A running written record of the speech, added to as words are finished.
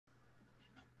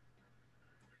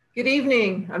Good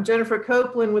evening. I'm Jennifer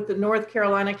Copeland with the North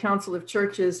Carolina Council of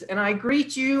Churches, and I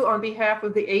greet you on behalf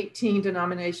of the 18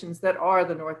 denominations that are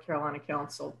the North Carolina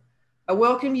Council. I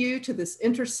welcome you to this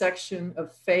intersection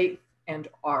of faith and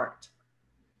art.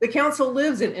 The Council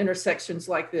lives in intersections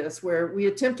like this, where we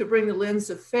attempt to bring the lens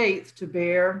of faith to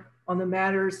bear on the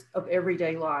matters of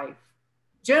everyday life.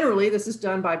 Generally, this is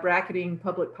done by bracketing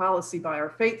public policy by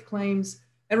our faith claims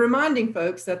and reminding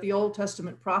folks that the Old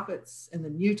Testament prophets and the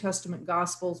New Testament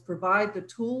Gospels provide the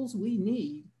tools we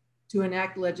need to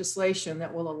enact legislation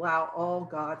that will allow all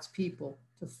God's people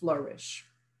to flourish.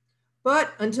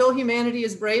 But until humanity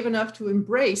is brave enough to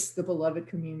embrace the beloved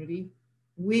community,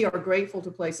 we are grateful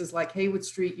to places like Haywood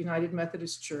Street United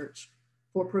Methodist Church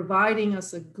for providing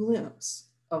us a glimpse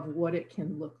of what it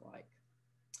can look like.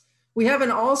 We have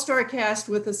an all-star cast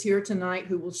with us here tonight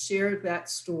who will share that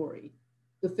story.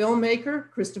 The filmmaker,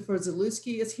 Christopher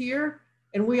Zalewski, is here,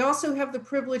 and we also have the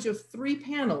privilege of 3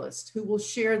 panelists who will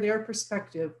share their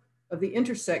perspective of the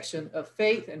intersection of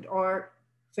faith and art,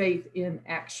 faith in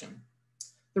action.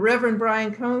 The Reverend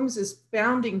Brian Combs is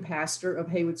founding pastor of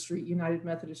Haywood Street United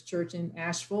Methodist Church in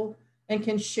Asheville and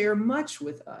can share much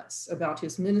with us about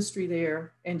his ministry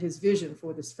there and his vision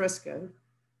for this fresco.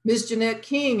 Ms. Jeanette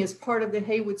King is part of the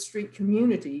Haywood Street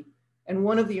community and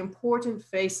one of the important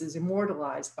faces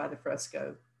immortalized by the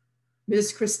fresco.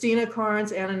 Ms. Christina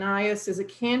Carnes Ananias is a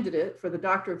candidate for the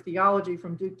Doctor of Theology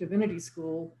from Duke Divinity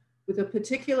School with a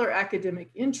particular academic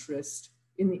interest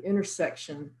in the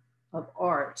intersection of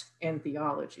art and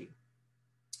theology.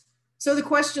 So the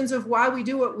questions of why we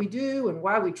do what we do and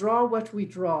why we draw what we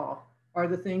draw are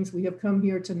the things we have come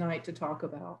here tonight to talk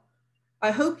about.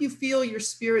 I hope you feel your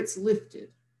spirits lifted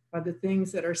by the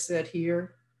things that are said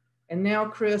here. And now,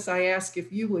 Chris, I ask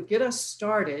if you would get us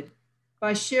started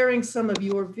by sharing some of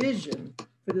your vision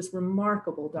for this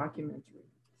remarkable documentary.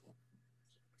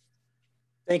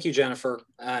 Thank you, Jennifer.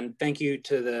 And thank you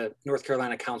to the North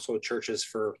Carolina Council of Churches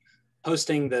for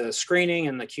hosting the screening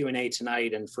and the Q&A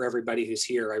tonight. And for everybody who's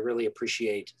here, I really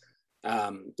appreciate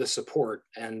the support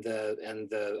and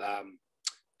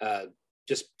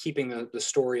just keeping the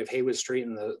story of Haywood Street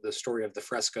and the story of the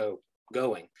fresco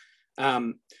going.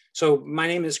 So my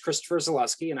name is Christopher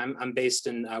Zalewski, and I'm based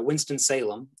in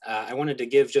Winston-Salem. I wanted to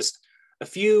give just a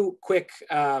few quick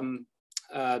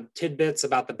tidbits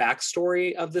about the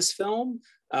backstory of this film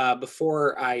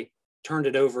before I turned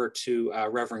it over to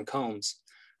Reverend Combs.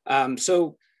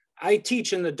 So I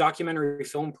teach in the documentary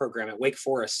film program at Wake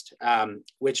Forest,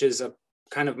 which is a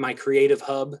kind of my creative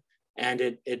hub, and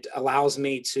it allows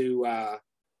me to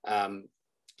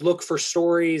look for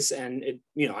stories, and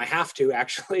I have to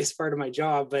actually as part of my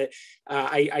job, but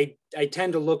I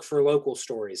tend to look for local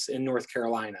stories in North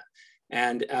Carolina.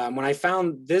 And when I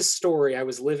found this story, I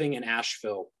was living in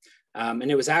Asheville,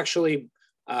 and it was actually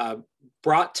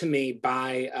brought to me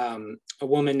by a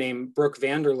woman named Brooke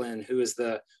Vanderlyn, who is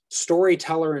the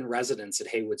storyteller in residence at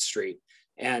Haywood Street.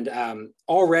 And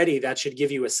already that should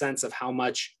give you a sense of how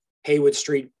much Haywood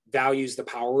Street values the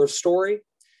power of story.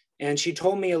 And she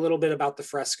told me a little bit about the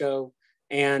fresco,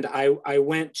 and I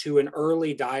went to an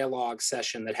early dialogue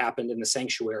session that happened in the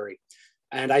sanctuary.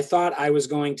 And I thought I was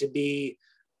going to be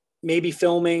maybe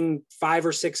filming 5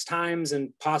 or 6 times and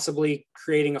possibly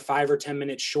creating a 5 or 10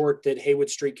 minute short that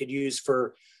Haywood Street could use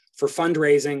for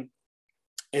fundraising.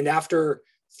 And after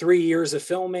 3 years of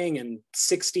filming and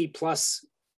 60 plus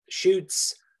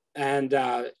shoots and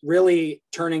really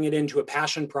turning it into a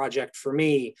passion project for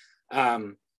me,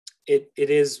 it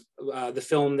is the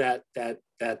film that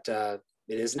it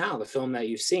is now, the film that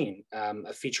you've seen,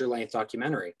 a feature-length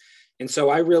documentary. And so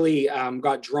I really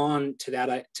got drawn to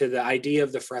the idea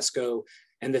of the fresco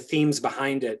and the themes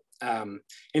behind it.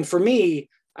 And for me,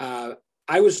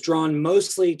 I was drawn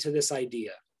mostly to this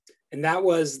idea, and that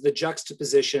was the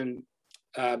juxtaposition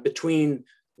between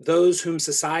those whom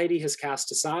society has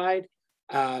cast aside,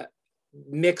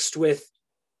 mixed with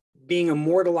being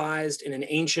immortalized in an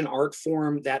ancient art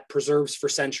form that preserves for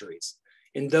centuries.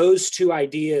 And those two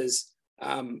ideas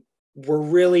were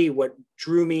really what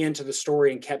drew me into the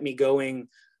story and kept me going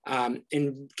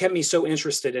and kept me so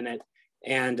interested in it.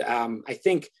 And I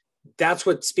think that's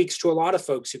what speaks to a lot of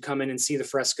folks who come in and see the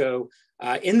fresco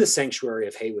in the sanctuary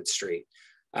of Haywood Street.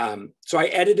 So I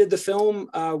edited the film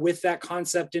with that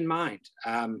concept in mind.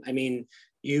 I mean,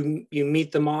 you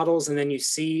meet the models and then you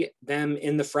see them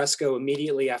in the fresco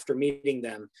immediately after meeting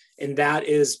them. And that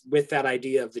is with that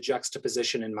idea of the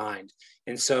juxtaposition in mind.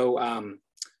 And so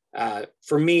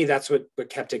for me, that's what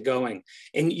kept it going.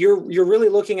 And you're really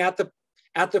looking at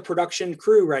the production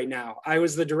crew right now. I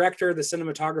was the director, the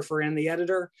cinematographer, and the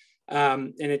editor.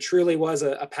 And it truly was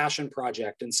a passion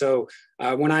project. And so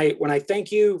when I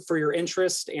thank you for your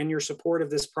interest and your support of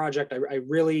this project, I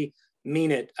really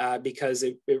mean it, because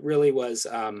it really was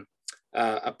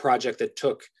a project that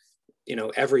took,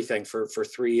 everything for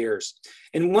 3 years.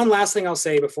 And one last thing I'll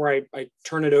say before I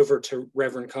turn it over to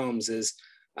Reverend Combs is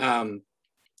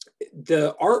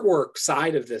the artwork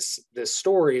side of this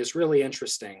story is really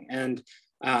interesting. And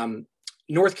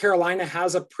North Carolina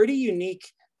has a pretty unique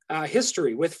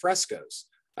history with frescoes,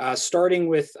 starting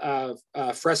with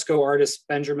fresco artist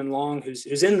Benjamin Long,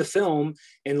 who's in the film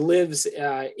and lives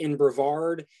in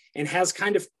Brevard and has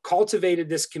kind of cultivated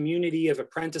this community of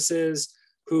apprentices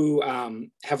who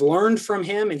have learned from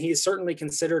him, and he is certainly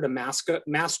considered a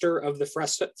master of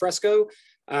the fresco,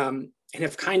 and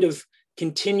have kind of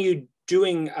continued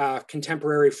doing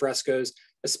contemporary frescoes,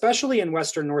 especially in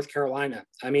Western North Carolina.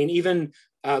 I mean, even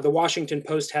the Washington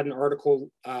Post had an article,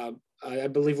 I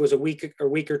believe it was a week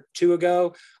or two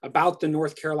ago, about the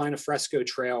North Carolina Fresco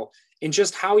Trail and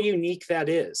just how unique that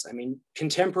is. I mean,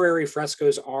 contemporary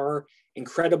frescoes are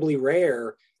incredibly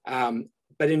rare,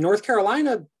 but in North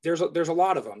Carolina, there's a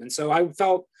lot of them. And so I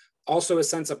felt also a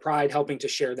sense of pride helping to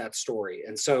share that story.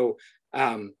 And so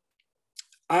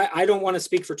I don't want to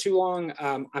speak for too long.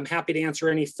 I'm happy to answer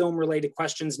any film-related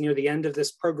questions near the end of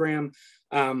this program.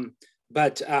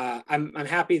 But I'm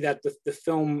happy that the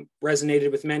film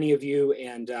resonated with many of you,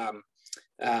 and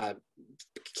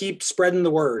keep spreading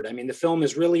the word. I mean, the film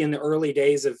is really in the early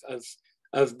days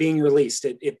of being released.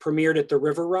 It premiered at the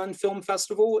River Run Film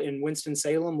Festival in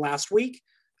Winston-Salem last week.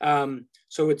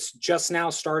 So it's just now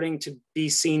starting to be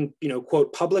seen,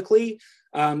 quote, publicly.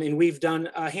 And we've done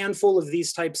a handful of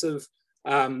these types of,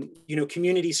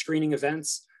 community screening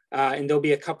events. And there'll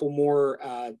be a couple more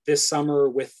this summer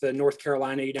with the North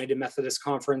Carolina United Methodist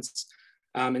Conference.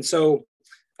 And so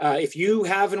if you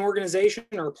have an organization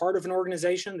or a part of an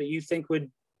organization that you think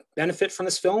would benefit from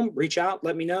this film, reach out,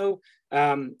 let me know,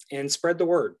 and spread the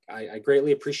word. I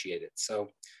greatly appreciate it. So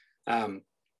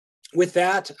with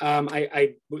that,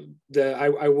 I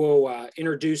will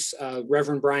introduce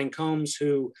Reverend Brian Combs,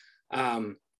 who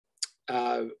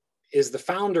is the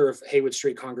founder of Haywood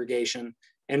Street Congregation,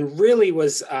 and really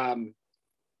was,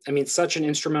 such an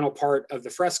instrumental part of the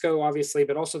fresco, obviously,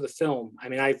 but also the film. I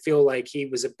mean, I feel like he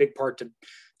was a big part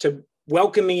to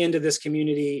welcome me into this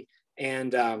community,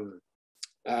 and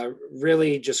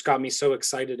really just got me so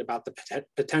excited about the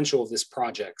potential of this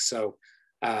project. So,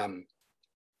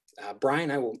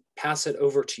 Brian, I will pass it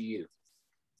over to you.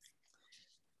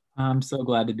 I'm so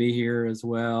glad to be here as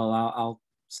well. I'll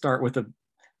start with a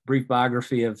brief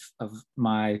biography of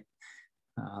my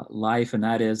life, and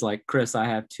that is, like Chris, I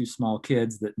have 2 small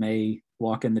kids that may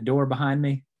walk in the door behind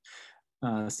me.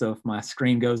 So if my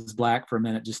screen goes black for a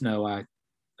minute, just know I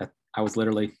was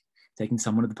literally taking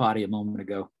someone to the potty a moment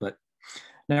ago. But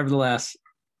nevertheless,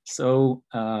 so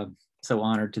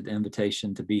honored to the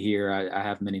invitation to be here. I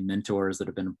have many mentors that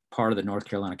have been part of the North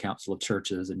Carolina Council of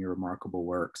Churches and your remarkable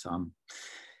work. So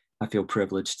I feel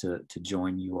privileged to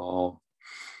join you all.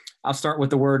 I'll start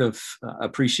with a word of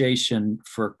appreciation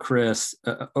for Chris.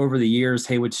 Over the years,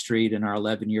 Haywood Street in our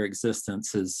 11-year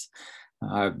existence has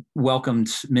welcomed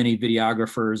many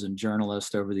videographers and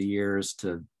journalists over the years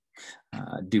to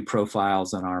do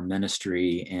profiles on our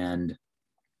ministry. And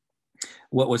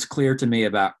what was clear to me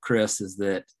about Chris is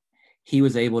that he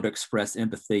was able to express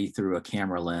empathy through a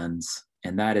camera lens.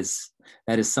 And that is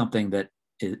something that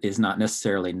is not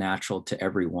necessarily natural to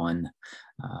everyone.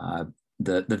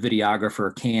 The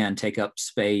videographer can take up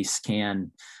space,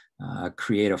 can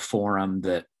create a forum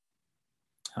that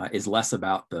is less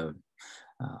about the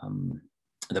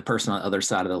person on the other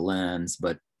side of the lens.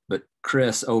 But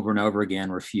Chris over and over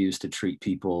again refused to treat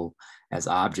people as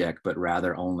object, but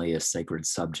rather only as sacred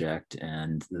subject.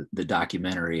 And the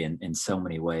documentary in so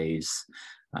many ways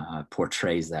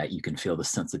portrays that. You can feel the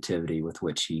sensitivity with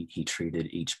which he treated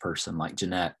each person, like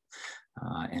Jeanette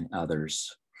and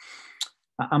others.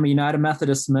 I'm a United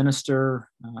Methodist minister.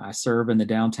 I serve in the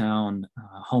downtown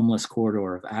homeless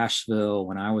corridor of Asheville.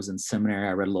 When I was in seminary,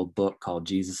 I read a little book called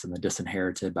Jesus and the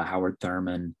Disinherited by Howard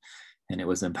Thurman, and it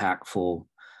was impactful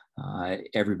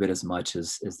every bit as much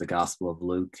as the Gospel of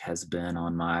Luke has been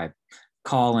on my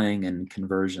calling and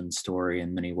conversion story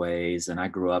in many ways. And I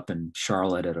grew up in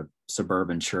Charlotte at a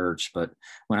suburban church, but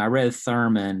when I read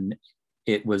Thurman,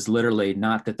 it was literally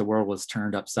not that the world was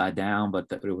turned upside down, but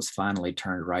that it was finally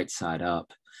turned right side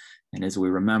up. And as we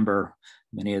remember,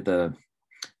 many of the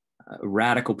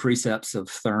radical precepts of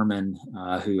Thurman,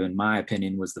 who in my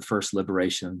opinion was the first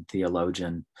liberation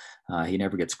theologian. He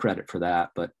never gets credit for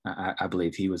that, but I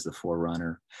believe he was the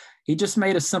forerunner. He just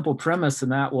made a simple premise,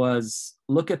 and that was,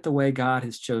 look at the way God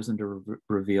has chosen to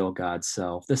reveal God's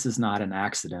self. This is not an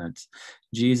accident.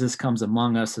 Jesus comes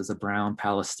among us as a brown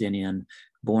Palestinian,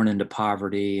 born into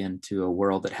poverty, into a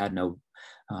world that had no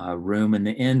room in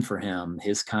the inn for him.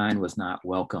 His kind was not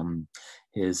welcome.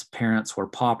 His parents were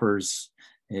paupers.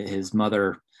 His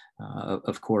mother,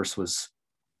 of course, was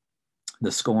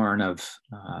the scorn of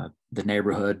the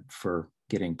neighborhood for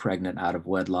getting pregnant out of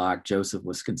wedlock. Joseph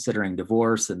was considering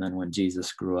divorce. And then when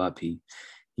Jesus grew up, he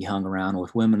hung around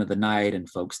with women of the night and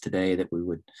folks today that we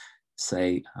would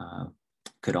say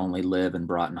could only live in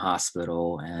Broughton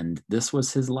Hospital. And this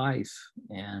was his life.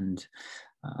 And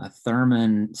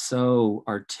Thurman so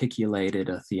articulated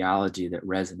a theology that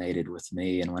resonated with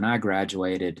me. And when I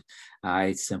graduated,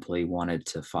 I simply wanted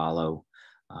to follow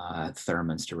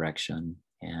Thurman's direction.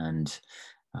 And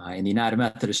in the United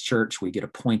Methodist Church, we get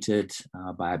appointed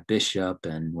by a bishop.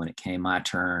 And when it came my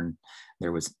turn,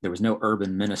 there was no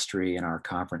urban ministry in our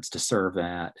conference to serve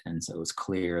at. And so it was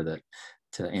clear that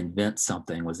to invent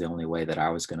something was the only way that I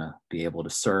was going to be able to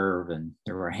serve. And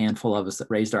there were a handful of us that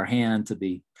raised our hand to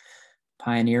be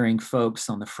pioneering folks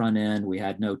on the front end. We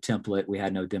had no template. We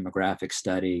had no demographic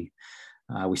study.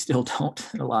 We still don't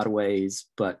in a lot of ways,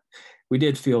 but we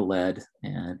did feel led.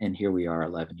 And here we are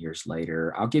 11 years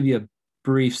later. I'll give you a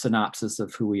brief synopsis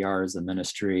of who we are as a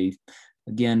ministry.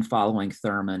 Again, following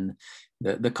Thurman,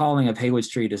 the calling of Haywood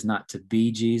Street is not to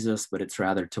be Jesus, but it's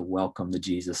rather to welcome the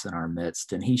Jesus in our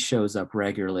midst. And he shows up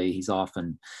regularly. He's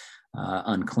often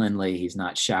uncleanly. He's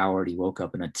not showered. He woke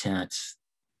up in a tent.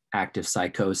 Active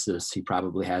psychosis. He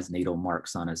probably has needle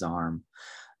marks on his arm,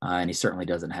 and he certainly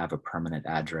doesn't have a permanent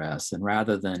address. And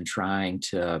rather than trying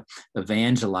to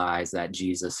evangelize that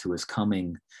Jesus who is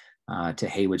coming to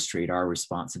Haywood Street, our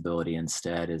responsibility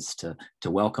instead is to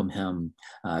welcome him,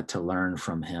 to learn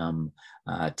from him,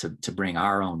 to bring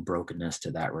our own brokenness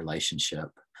to that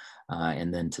relationship,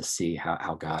 and then to see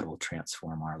how God will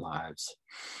transform our lives.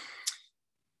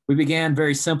 We began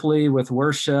very simply with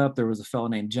worship. There was a fellow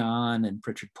named John in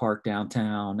Pritchard Park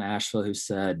downtown Asheville who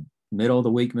said, middle of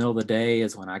the week, middle of the day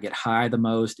is when I get high the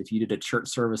most. If you did a church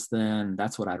service then,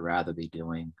 that's what I'd rather be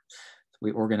doing.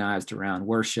 We organized around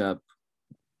worship.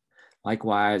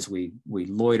 Likewise, we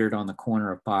loitered on the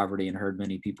corner of poverty and heard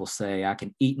many people say, I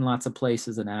can eat in lots of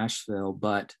places in Asheville,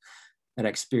 but that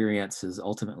experience is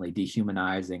ultimately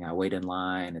dehumanizing. I wait in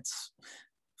line. It's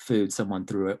food someone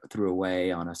threw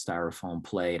away on a styrofoam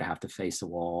plate. I have to face a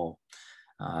wall,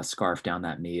 scarf down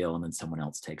that meal, and then someone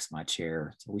else takes my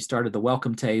chair. So we started the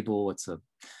welcome table. It's a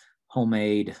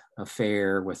homemade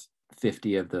affair with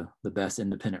 50 of the best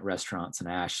independent restaurants in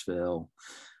Asheville.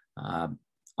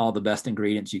 All the best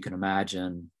ingredients you can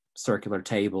imagine, circular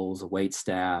tables, a wait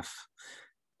staff,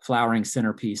 flowering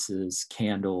centerpieces,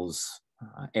 candles,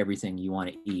 everything you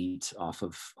want to eat off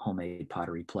of homemade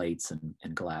pottery plates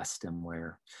and glass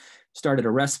stemware. Started a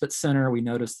respite center. We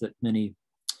noticed that many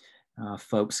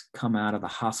folks come out of the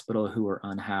hospital who are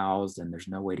unhoused and there's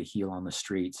no way to heal on the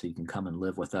street, so you can come and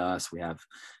live with us. We have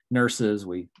nurses.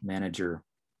 We manage your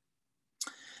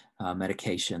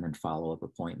medication and follow-up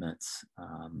appointments.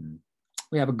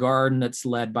 We have a garden that's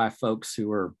led by folks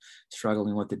who are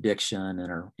struggling with addiction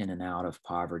and are in and out of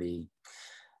poverty,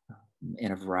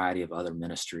 and a variety of other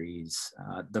ministries.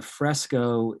 The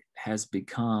fresco has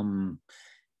become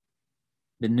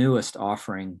the newest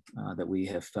offering that we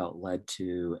have felt led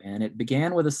to. And it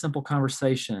began with a simple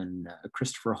conversation.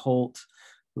 Christopher Holt,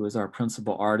 who is our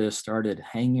principal artist, started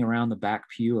hanging around the back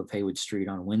pew of Haywood Street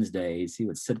on Wednesdays. He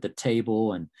would sit at the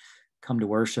table and come to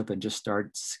worship and just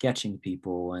start sketching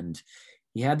people. And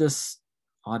he had this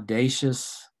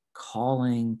audacious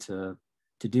calling to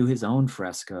do his own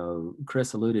fresco.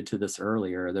 Chris alluded to this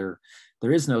earlier.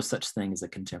 There is no such thing as a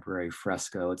contemporary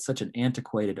fresco. It's such an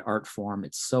antiquated art form.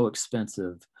 It's so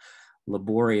expensive,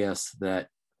 laborious, that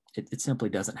it simply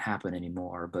doesn't happen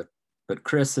anymore. But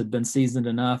Chris had been seasoned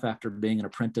enough after being an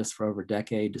apprentice for over a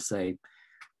decade to say,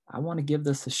 I want to give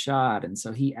this a shot. And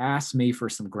so he asked me for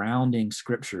some grounding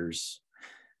scriptures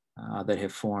that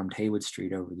have formed Haywood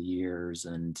Street over the years.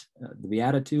 And the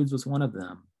Beatitudes was one of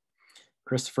them.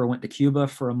 Christopher went to Cuba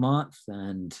for a month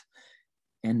and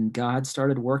God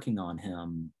started working on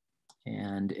him.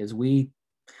 And as we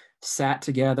sat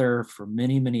together for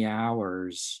many, many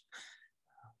hours,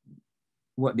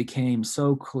 what became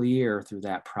so clear through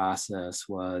that process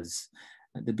was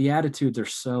the Beatitudes are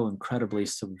so incredibly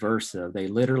subversive. They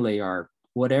literally are,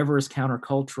 whatever is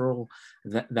countercultural,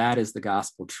 that is the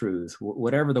gospel truth.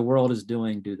 Whatever the world is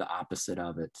doing, do the opposite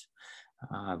of it.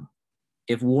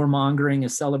 If warmongering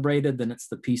is celebrated, then it's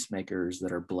the peacemakers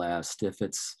that are blessed. If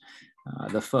it's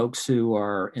the folks who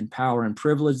are in power and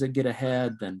privilege that get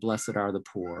ahead, then blessed are the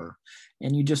poor.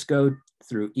 And you just go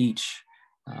through each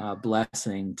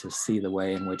blessing to see the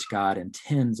way in which God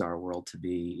intends our world to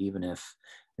be, even if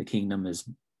the kingdom is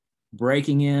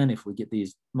breaking in, if we get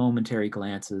these momentary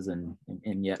glances and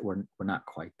yet we're not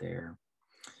quite there.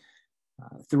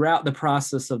 Throughout the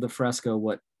process of the fresco,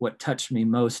 what touched me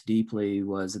most deeply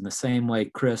was, in the same way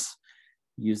Chris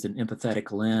used an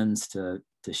empathetic lens to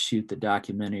shoot the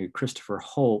documentary, Christopher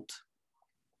Holt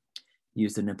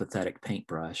used an empathetic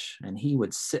paintbrush, and he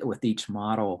would sit with each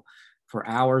model for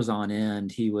hours on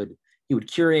end. He would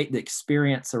curate the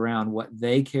experience around what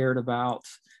they cared about.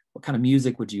 What kind of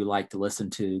music would you like to listen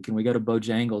to? Can we go to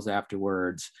Bojangles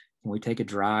afterwards? Can we take a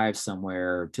drive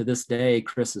somewhere? To this day,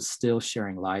 Chris is still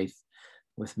sharing life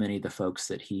with many of the folks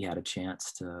that he had a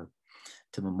chance to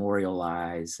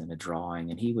memorialize in a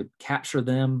drawing. And he would capture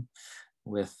them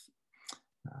with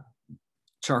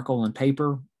charcoal and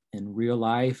paper in real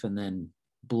life, and then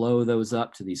blow those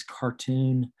up to these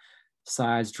cartoon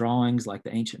sized drawings like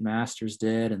the ancient masters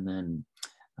did. And then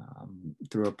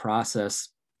through a process,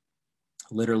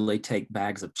 literally take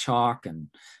bags of chalk and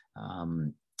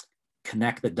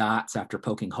connect the dots after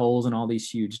poking holes in all these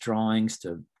huge drawings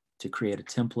to create a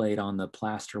template on the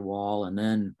plaster wall, and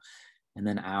then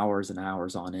hours and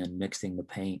hours on end mixing the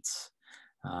paints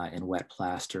in wet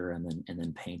plaster and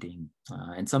then painting.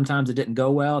 And sometimes it didn't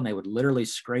go well, and they would literally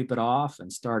scrape it off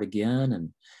and start again.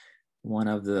 And one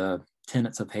of the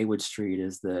tenets of Haywood Street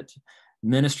is that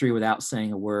ministry without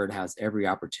saying a word has every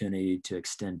opportunity to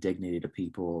extend dignity to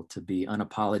people, to be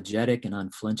unapologetic and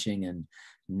unflinching and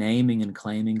naming and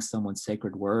claiming someone's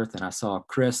sacred worth. And I saw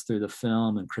Chris through the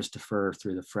film and Christopher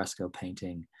through the fresco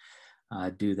painting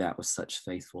do that with such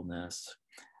faithfulness.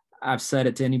 I've said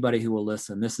it to anybody who will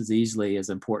listen, this is easily as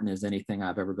important as anything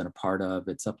I've ever been a part of.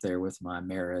 It's up there with my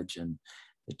marriage and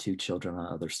the 2 children on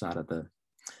the other side of the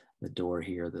door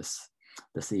here this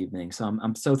evening. So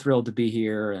I'm so thrilled to be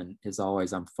here. And as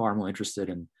always, I'm far more interested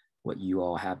in what you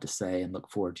all have to say and look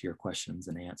forward to your questions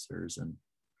and answers. And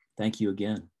thank you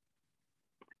again.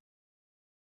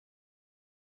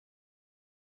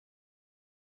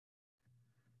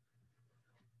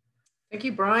 Thank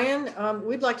you, Brian.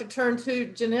 We'd like to turn to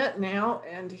Jeanette now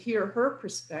and hear her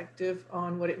perspective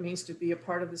on what it means to be a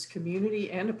part of this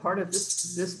community and a part of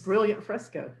this brilliant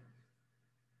fresco.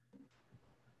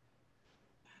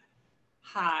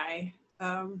 Hi,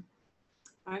 I'm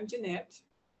Jeanette.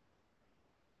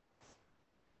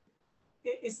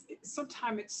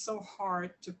 Sometimes it's so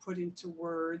hard to put into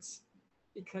words,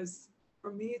 because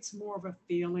for me, it's more of a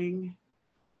feeling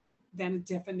than a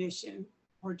definition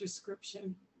or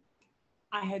description.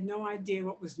 I had no idea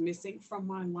what was missing from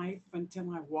my life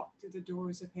until I walked through the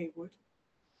doors of Haywood.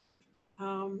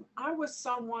 I was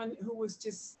someone who was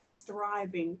just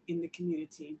thriving in the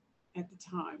community at the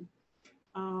time.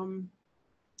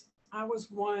 I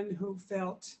was one who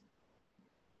felt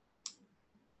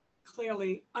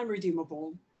clearly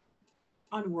unredeemable,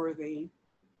 unworthy,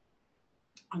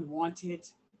 unwanted,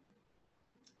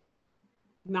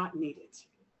 not needed.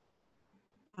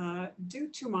 Due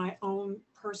to my own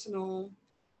personal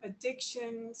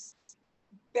addictions,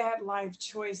 bad life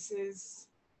choices,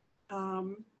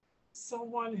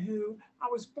 someone who, I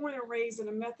was born and raised in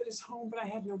a Methodist home, but I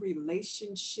had no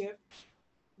relationship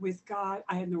with God.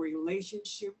 I had no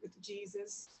relationship with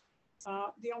Jesus.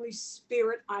 The only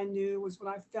spirit I knew was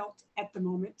what I felt at the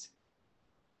moment.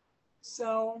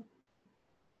 So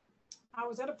I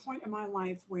was at a point in my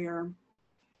life where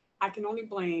I can only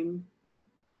blame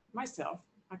myself.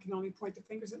 I can only point the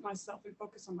fingers at myself and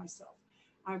focus on myself.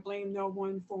 I blame no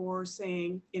one for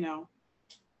saying,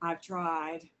 I've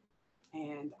tried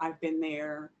and I've been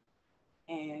there,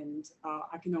 and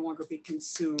I can no longer be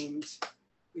consumed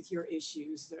with your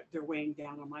issues. They're weighing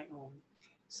down on my own.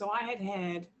 So I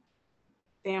had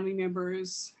family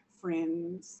members,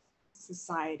 friends,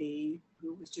 society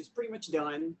who was just pretty much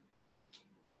done.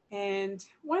 And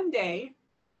one day,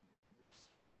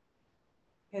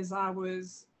 as I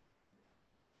was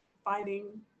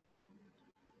fighting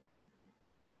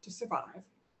to survive,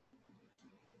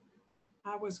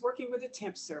 I was working with a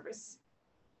temp service,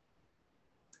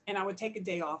 and I would take a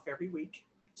day off every week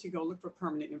to go look for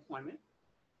permanent employment.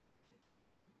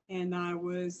 And I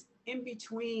was in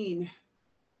between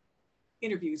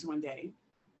interviews one day.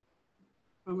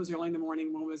 One was early in the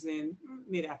morning, one was in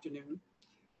mid-afternoon.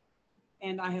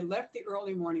 And I had left the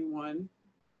early morning one,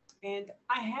 and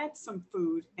I had some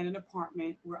food in an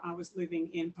apartment where I was living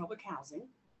in public housing.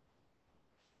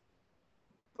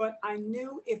 But I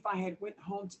knew if I had went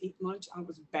home to eat lunch, I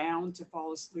was bound to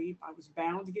fall asleep. I was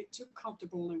bound to get too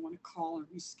comfortable and want to call and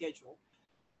reschedule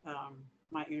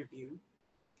my interview.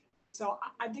 So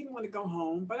I didn't want to go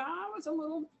home, but I was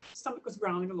stomach was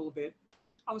growling a little bit.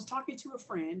 I was talking to a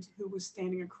friend who was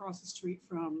standing across the street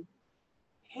from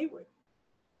Haywood.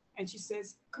 And she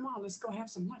says, come on, let's go have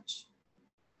some lunch.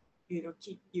 It'll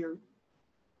keep your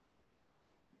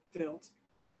filled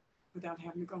without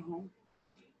having to go home.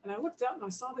 And I looked up and I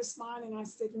saw this sign and I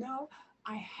said, no,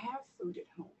 I have food at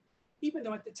home. Even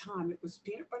though at the time it was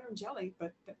peanut butter and jelly,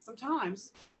 but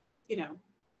sometimes, you know,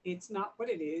 it's not what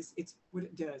it is, it's what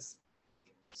it does.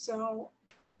 So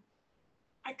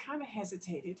I kind of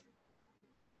hesitated.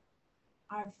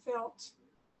 I felt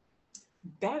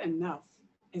bad enough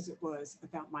as it was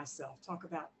about myself. Talk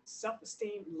about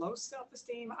self-esteem, low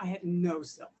self-esteem. I had no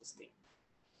self-esteem.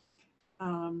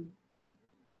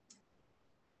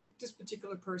 This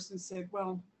particular person said,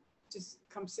 well, just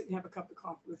come sit and have a cup of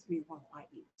coffee with me while I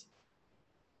eat.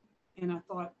 And I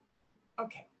thought,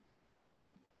 okay.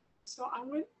 So I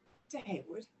went to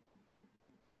Haywood.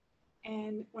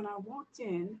 And when I walked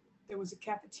in, there was a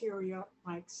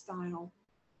cafeteria-like style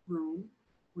room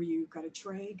where you got a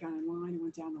tray, got in line, and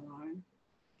went down the line.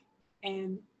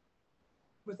 And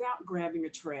without grabbing a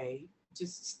tray,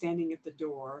 just standing at the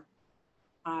door,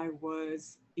 I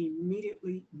was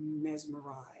immediately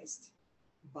mesmerized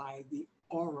by the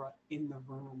aura in the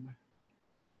room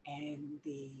and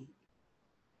the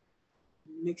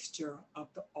mixture of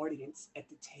the audience at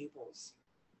the tables.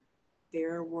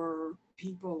 There were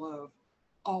people of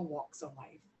all walks of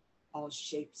life, all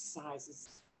shapes,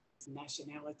 sizes,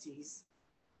 nationalities,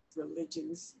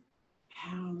 religions,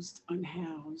 housed,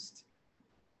 unhoused.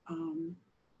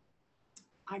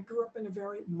 I grew up in a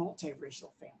very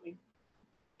multiracial family,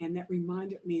 and that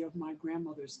reminded me of my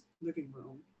grandmother's living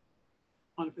room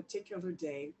on a particular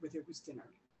day where there was dinner.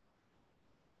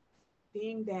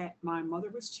 Being that my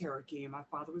mother was Cherokee and my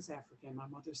father was African, my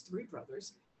mother's 3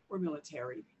 brothers were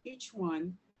military. Each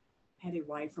one had a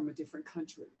wife from a different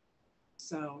country.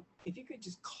 So if you could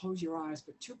just close your eyes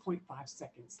for 2.5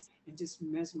 seconds and just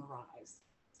mesmerize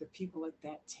the people at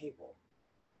that table,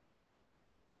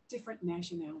 different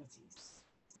nationalities,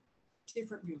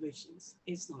 different religions,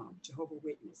 Islam, Jehovah's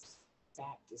Witness,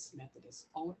 Baptist, Methodist,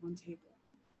 all at one table,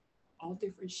 all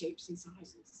different shapes and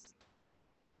sizes.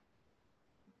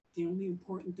 The only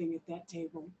important thing at that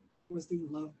table was the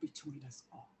love between us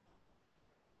all.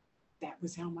 That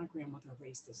was how my grandmother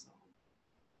raised us all.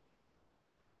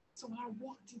 So when I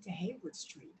walked into Haywood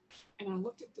Street and I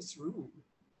looked at this room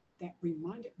that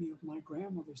reminded me of my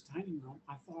grandmother's dining room,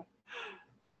 I thought,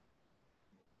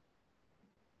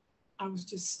 I was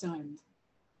just stunned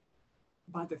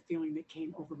by the feeling that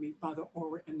came over me, by the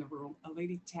aura in the room. A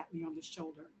lady tapped me on the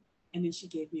shoulder and then she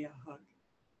gave me a hug.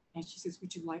 And she says,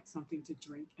 would you like something to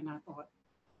drink? And I thought,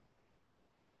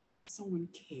 someone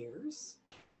cares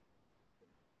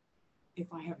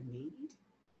if I have a need.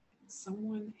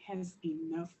 Someone has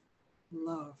enough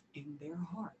love in their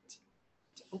heart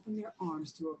to open their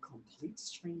arms to a complete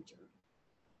stranger,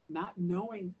 not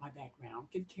knowing my background,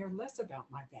 could care less about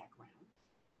my background,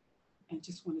 and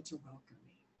just wanted to welcome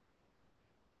me.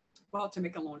 Well, to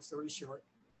make a long story short,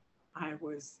 I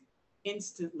was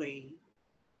instantly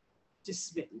just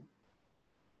smitten.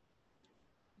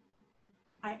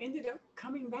 I ended up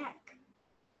coming back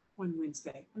one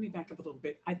Wednesday. Let me back up a little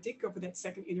bit. I did go for that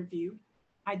second interview.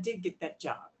 I did get that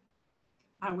job.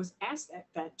 I was asked at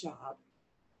that job,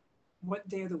 what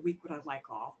day of the week would I like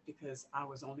off? Because I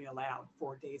was only allowed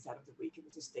 4 days out of the week. It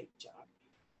was a state job.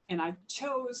 And I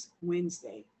chose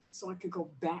Wednesday so I could go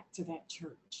back to that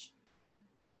church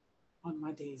on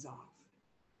my days off.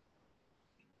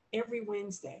 Every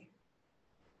Wednesday,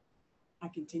 I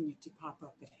continued to pop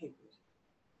up at Haywood.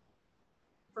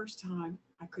 First time,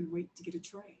 I couldn't wait to get a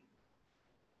tray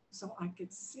so I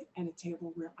could sit at a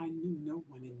table where I knew no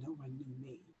one and no one knew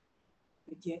me,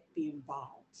 but yet be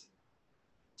involved,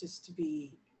 just to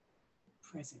be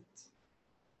present.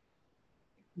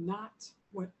 Not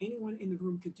what anyone in the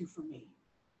room could do for me,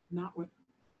 not what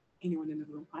anyone in the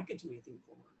room I could do anything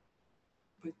for,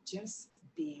 but just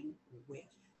being with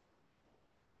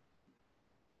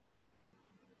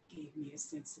gave me a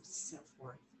sense of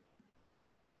self-worth,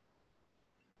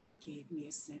 gave me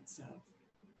a sense of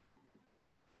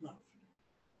love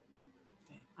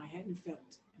that I hadn't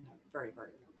felt in a very, very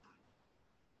long time.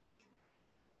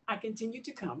 I continued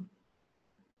to come.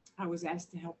 I was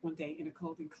asked to help one day in a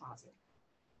clothing closet,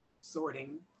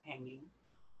 sorting, hanging.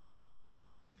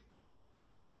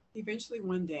 Eventually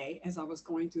one day, as I was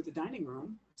going through the dining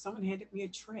room, someone handed me a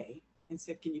tray and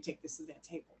said, can you take this to that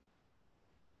table?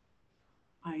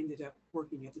 I ended up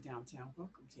working at the downtown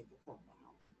welcome table for a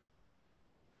while,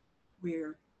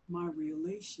 where my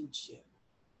relationship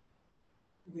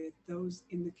with those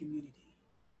in the community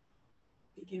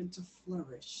began to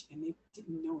flourish, and they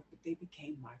didn't know it, but they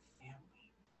became my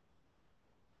family.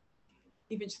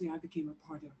 Eventually, I became a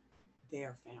part of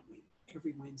their family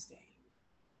every Wednesday.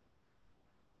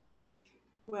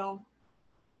 Well,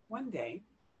 one day,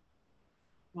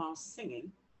 while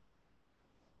singing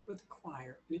with a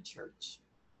choir in a church,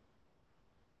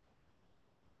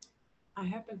 I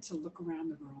happened to look around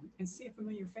the room and see a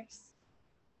familiar face.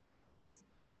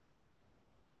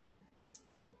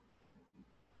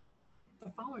 The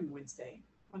following Wednesday,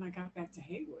 when I got back to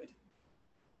Haywood,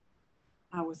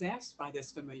 I was asked by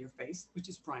this familiar face, which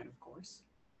is Brian, of course,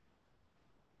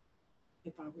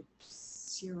 if I would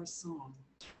share a song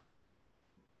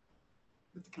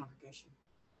with the congregation.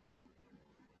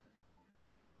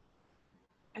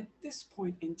 At this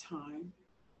point in time,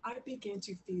 I began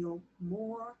to feel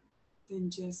more than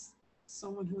just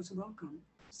someone who is welcome,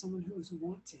 someone who is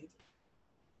wanted,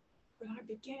 but I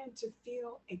began to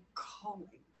feel a calling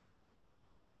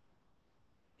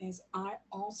as I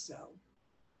also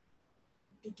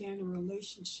began a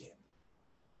relationship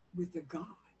with a God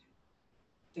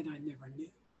that I never knew,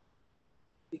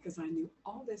 because I knew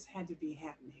all this had to be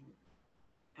happening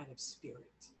out of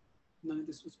spirit. None of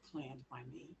this was planned by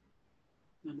me.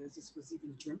 None of this was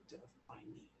even dreamt of by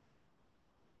me.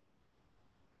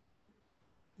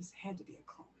 This had to be a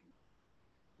calling.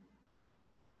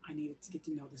 I needed to get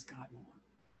to know this God more.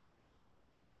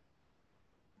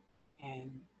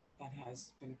 And that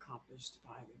has been accomplished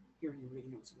by hearing and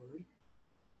reading of his word.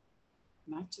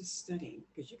 Not just studying,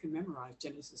 because you can memorize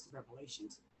Genesis to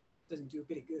Revelations. It doesn't do a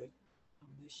bit of good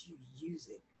unless you use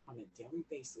it on a daily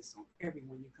basis on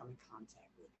everyone you come in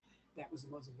contact with. That was the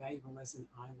most valuable lesson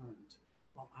I learned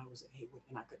while I was at Haywood,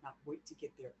 and I could not wait to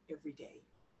get there every day,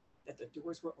 that the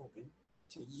doors were open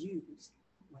to use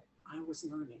what I was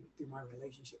learning through my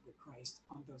relationship with Christ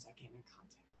on those I came in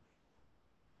contact with.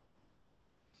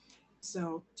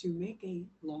 So to make a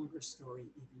longer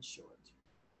story even short,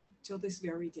 till this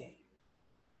very day,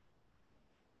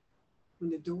 when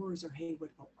the doors of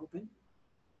Haywood are open,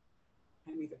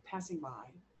 I'm either passing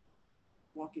by,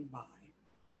 walking by,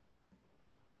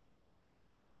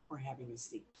 or having a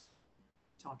seat,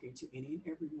 talking to any and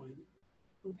everyone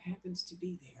who happens to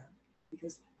be there,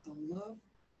 because the love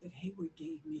that Haywood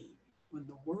gave me, when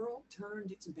the world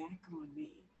turned its back on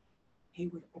me,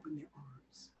 Haywood opened their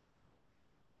arms.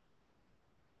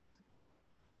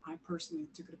 I personally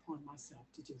took it upon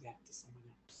myself to do that to someone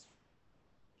else,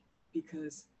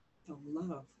 because the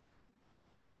love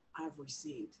I've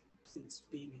received since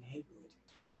being in Haywood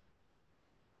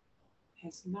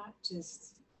has not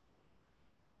just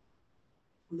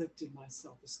lifted my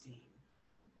self-esteem,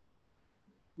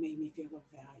 made me feel of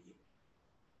value,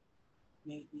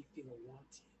 made me feel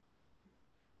wanted,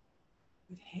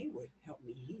 but Haywood helped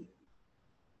me heal.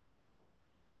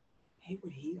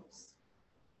 Haywood heals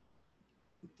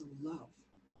with the love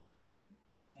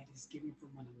that is given from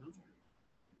one another.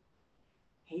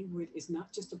 Haywood is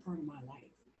not just a part of my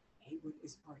life. Haywood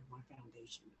is part of my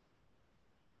foundation.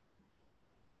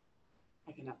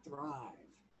 I cannot thrive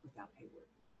without Haywood.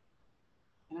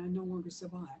 And I no longer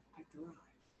survive, I thrive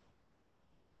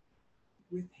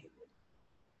with Haywood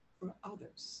for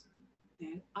others.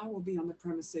 And I will be on the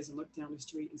premises and look down the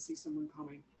street and see someone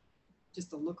coming,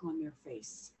 just a look on their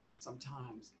face.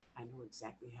 Sometimes I know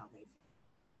exactly how they feel.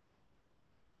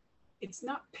 It's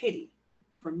not pity.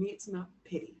 For me, it's not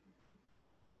pity.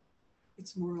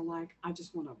 It's more like I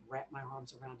just want to wrap my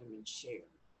arms around them and share,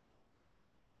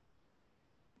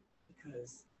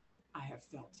 because I have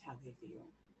felt how they feel.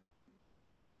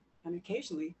 And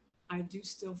occasionally, I do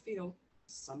still feel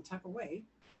some type of way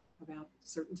about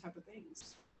certain type of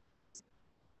things.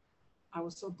 I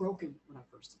was so broken when I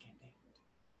first came to Haywood.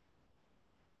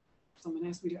 Someone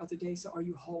asked me the other day, so are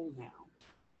you whole now?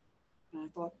 And I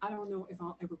thought, I don't know if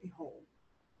I'll ever be whole.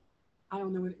 I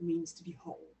don't know what it means to be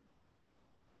whole.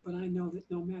 But I know that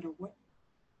no matter what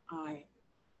I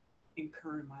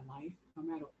incur in my life, no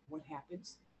matter what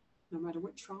happens, no matter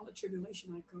what trial or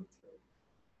tribulation I go through,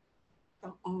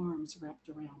 the arms wrapped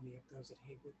around me of those at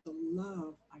Haywood, the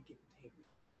love I give at Haywood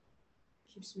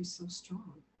keeps me so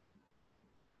strong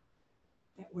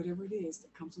that whatever it is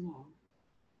that comes along,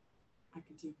 I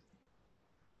can deal with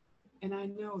it. And I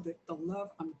know that the love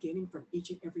I'm getting from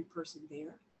each and every person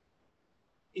there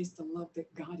is the love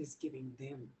that God is giving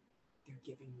them, they're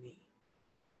giving me.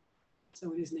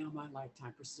 So it is now my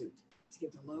lifetime pursuit to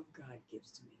give the love God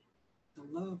gives to me,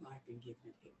 the love I've been given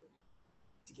at Haywood,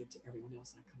 to give to everyone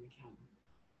else I come encounter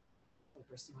for the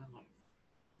rest of my life.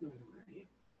 no matter where I am.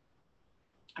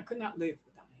 I could not live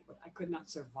without Haywood. I could not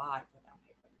survive without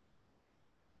Haywood.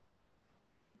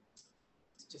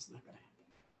 It's just not going to happen.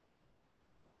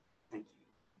 Thank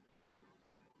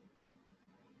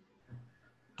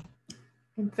you.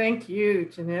 And thank you,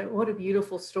 Jeanette. What a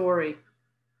beautiful story.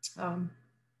 I'm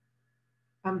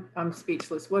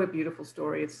speechless. What a beautiful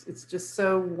story. It's just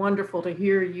so wonderful to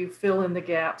hear you fill in the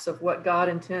gaps of what God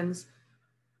intends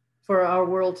for our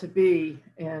world to be,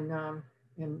 and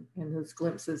those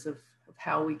glimpses of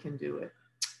how we can do it.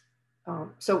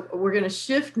 So we're going to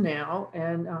shift now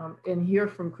and hear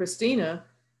from Christina,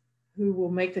 who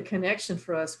will make the connection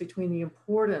for us between the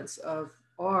importance of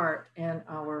art and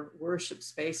our worship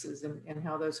spaces, and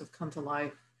how those have come to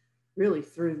life really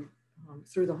through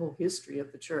the whole history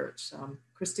of the church.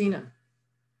 Christina.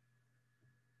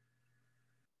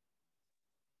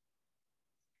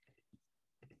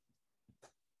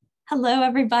 Hello,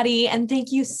 everybody, and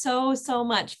thank you so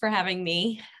much for having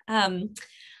me. I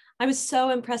was so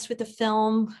impressed with the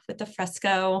film, with the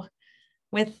fresco,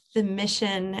 with the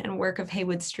mission and work of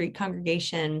Haywood Street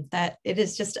Congregation, that it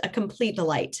is just a complete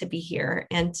delight to be here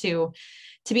and to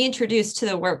be introduced to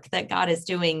the work that God is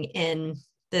doing in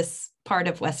this part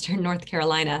of Western North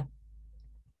Carolina.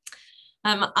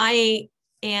 I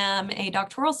am a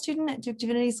doctoral student at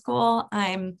Divinity School.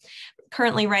 I'm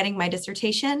currently writing my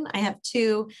dissertation. I have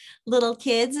two little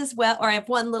kids as well, or I have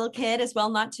one little kid as well,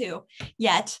 not two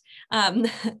yet.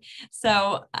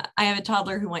 So I have a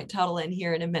toddler who might toddle in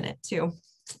here in a minute too.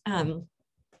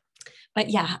 But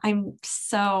yeah, I'm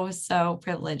so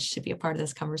privileged to be a part of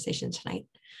this conversation tonight.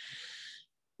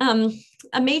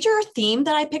 A major theme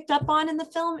that I picked up on in the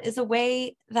film is a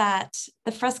way that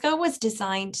the fresco was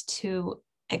designed to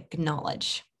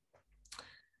acknowledge.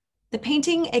 The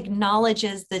painting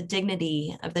acknowledges the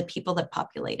dignity of the people that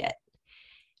populate it,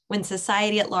 when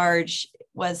society at large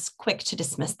was quick to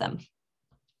dismiss them.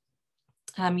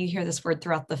 You hear this word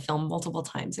throughout the film multiple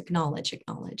times, acknowledge,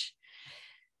 acknowledge.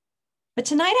 But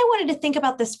tonight I wanted to think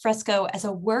about this fresco as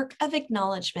a work of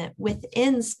acknowledgement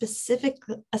within a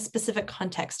specific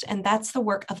context, and that's the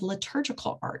work of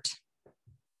liturgical art.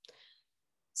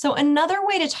 So another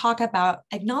way to talk about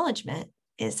acknowledgement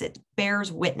is it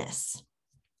bears witness.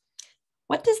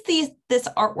 What does this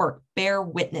artwork bear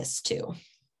witness to?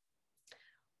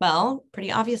 Well,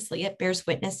 pretty obviously, it bears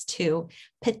witness to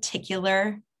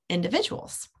particular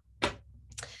individuals.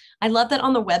 I love that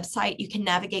on the website, you can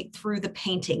navigate through the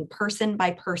painting person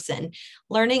by person,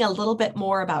 learning a little bit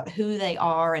more about who they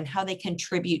are and how they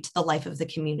contribute to the life of the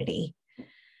community.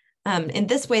 In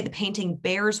this way, the painting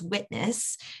bears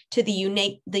witness to the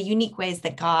unique ways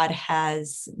that God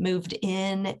has moved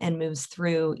in and moves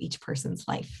through each person's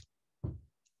life.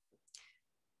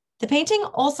 The painting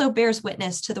also bears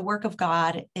witness to the work of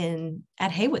God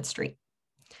at Haywood Street.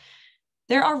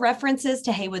 There are references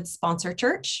to Haywood's sponsor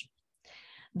church.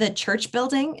 The church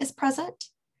building is present,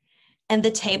 and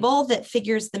the table that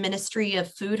figures the ministry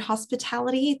of food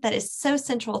hospitality that is so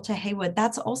central to Haywood,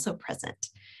 that's also present.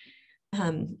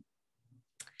 In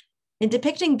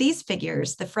depicting these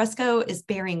figures, the fresco is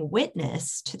bearing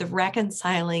witness to the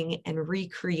reconciling and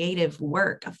recreative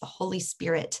work of the Holy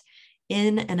Spirit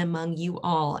in and among you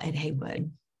all at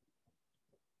Haywood.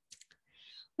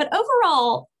 But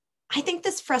overall, I think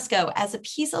this fresco as a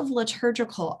piece of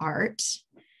liturgical art,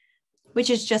 which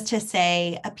is just to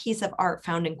say a piece of art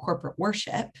found in corporate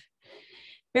worship,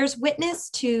 bears witness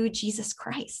to Jesus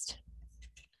Christ.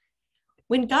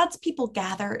 When God's people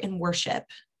gather in worship,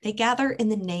 they gather in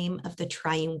the name of the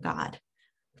triune God,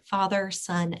 Father,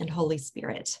 Son, and Holy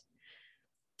Spirit.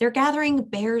 Their gathering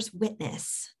bears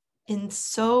witness in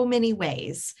so many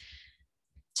ways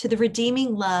to the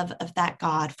redeeming love of that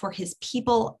God for his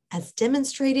people as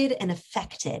demonstrated and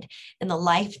effected in the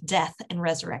life, death, and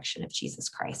resurrection of Jesus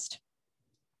Christ.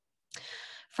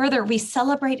 Further, we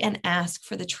celebrate and ask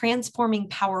for the transforming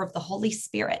power of the Holy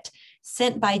Spirit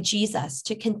sent by Jesus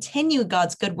to continue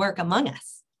God's good work among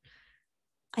us.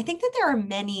 I think that there are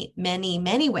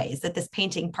many ways that this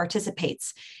painting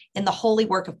participates in the holy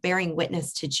work of bearing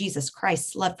witness to Jesus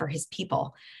Christ's love for his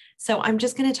people. So I'm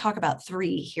just going to talk about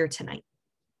three here tonight.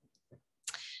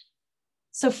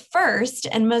 So first,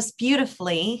 and most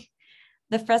beautifully,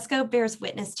 the fresco bears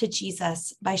witness to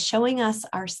Jesus by showing us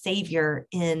our Savior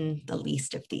in the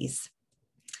least of these.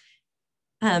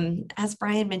 As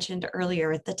Brian mentioned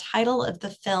earlier, the title of the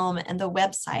film and the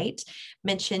website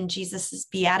mention Jesus's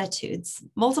Beatitudes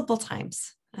multiple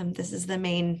times. This is the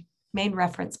main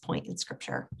reference point in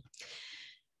Scripture.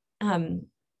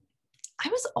 I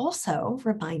was also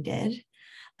reminded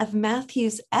of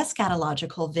Matthew's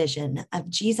eschatological vision of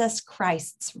Jesus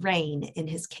Christ's reign in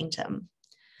his kingdom.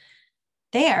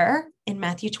 There in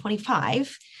Matthew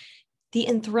 25, the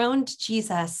enthroned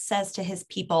Jesus says to his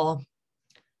people,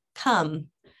 "Come,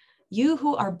 you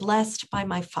who are blessed by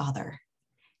my Father,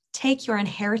 take your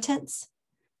inheritance,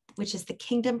 which is the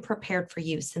kingdom prepared for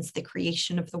you since the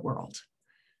creation of the world.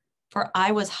 For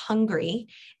I was hungry,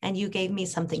 and you gave me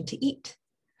something to eat.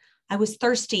 I was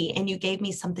thirsty, and you gave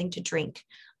me something to drink.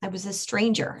 I was a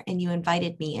stranger, and you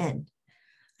invited me in.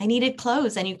 I needed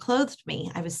clothes, and you clothed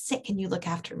me. I was sick, and you looked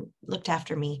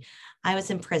after me. I was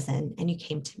in prison, and you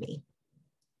came to me."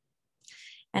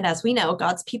 And as we know,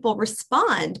 God's people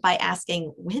respond by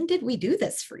asking, "When did we do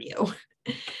this for you?"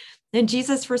 And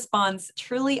Jesus responds,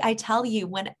 "Truly, I tell you,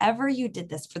 whenever you did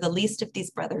this for the least of these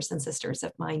brothers and sisters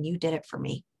of mine, you did it for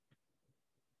me."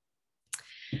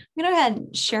 I'm going to go ahead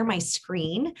and share my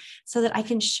screen so that I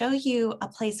can show you a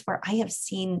place where I have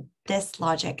seen this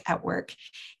logic at work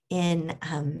in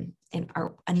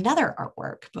another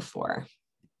artwork before.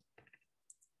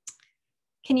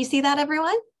 Can you see that,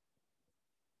 everyone?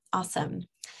 Awesome.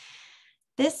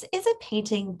 This is a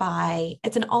painting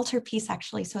it's an altarpiece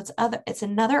actually. So it's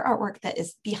another artwork that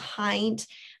is behind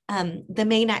the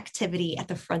main activity at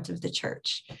the front of the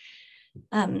church.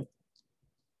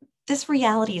 This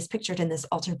reality is pictured in this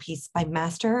altarpiece by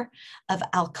Master of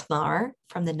Alkmaar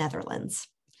from the Netherlands.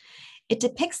 It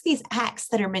depicts these acts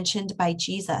that are mentioned by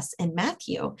Jesus in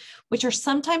Matthew, which are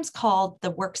sometimes called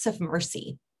the works of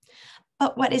mercy.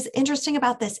 But what is interesting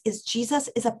about this is Jesus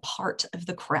is a part of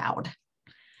the crowd.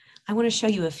 I want to show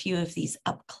you a few of these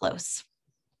up close.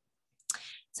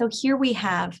 So here we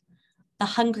have the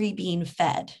hungry being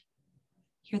fed.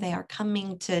 Here they are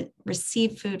coming to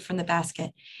receive food from the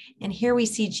basket. And here we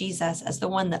see Jesus as the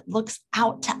one that looks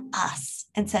out to us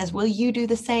and says, "Will you do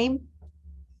the same?"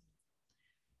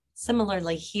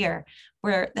 Similarly here,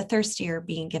 where the thirsty are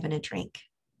being given a drink.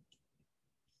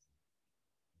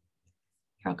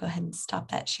 Here, I'll go ahead and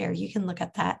stop that share. You can look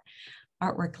at that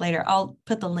artwork later. I'll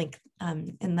put the link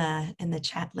in the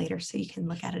chat later so you can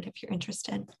look at it if you're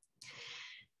interested.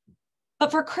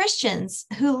 But for Christians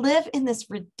who live in this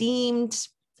redeemed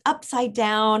upside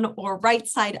down or right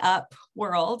side up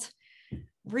world,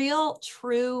 real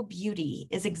true beauty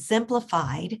is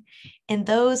exemplified in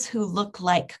those who look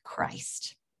like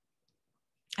Christ.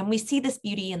 And we see this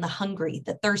beauty in the hungry,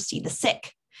 the thirsty, the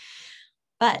sick.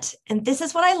 But, and this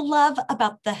is what I love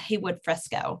about the Haywood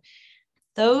fresco,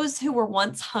 those who were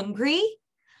once hungry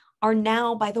are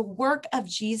now, by the work of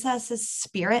Jesus's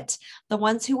Spirit, the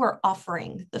ones who are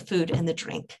offering the food and the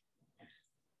drink.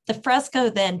 The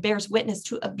fresco then bears witness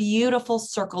to a beautiful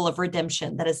circle of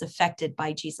redemption that is effected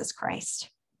by Jesus Christ.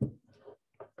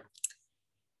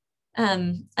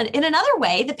 And in another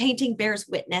way, the painting bears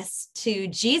witness to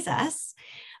Jesus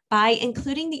by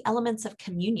including the elements of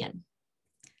communion.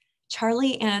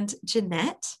 Charlie and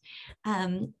Jeanette,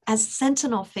 as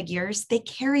sentinel figures, they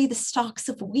carry the stalks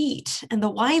of wheat and the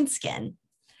wineskin.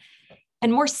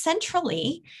 And more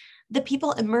centrally, the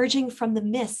people emerging from the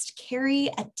mist carry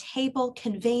a table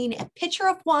conveying a pitcher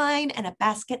of wine and a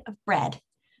basket of bread.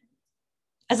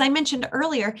 As I mentioned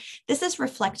earlier, this is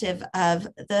reflective of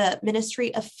the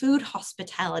ministry of food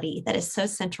hospitality that is so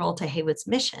central to Haywood's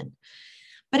mission.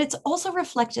 But it's also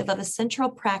reflective of a central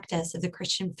practice of the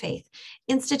Christian faith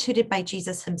instituted by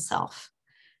Jesus himself.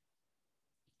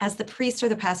 As the priest or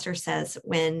the pastor says,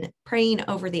 when praying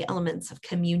over the elements of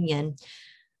communion,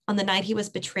 on the night he was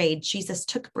betrayed, Jesus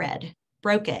took bread,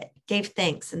 broke it, gave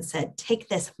thanks, and said, "Take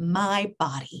this, my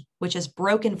body, which is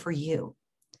broken for you."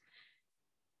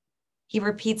 He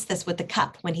repeats this with the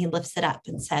cup when he lifts it up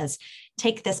and says,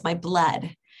 "Take this, my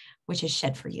blood, which is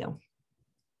shed for you."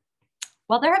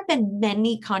 While there have been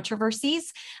many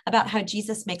controversies about how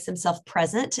Jesus makes himself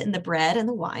present in the bread and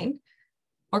the wine,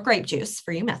 or grape juice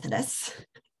for you Methodists,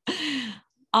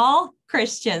 all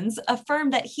Christians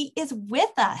affirm that he is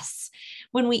with us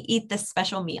when we eat this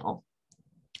special meal.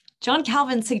 John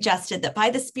Calvin suggested that by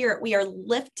the Spirit, we are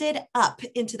lifted up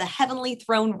into the heavenly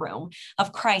throne room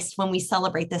of Christ when we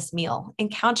celebrate this meal,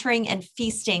 encountering and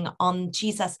feasting on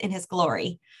Jesus in his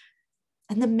glory.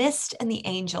 And the mist and the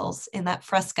angels in that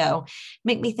fresco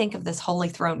make me think of this holy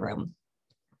throne room.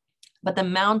 But the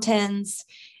mountains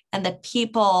and the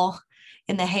people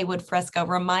in the Haywood fresco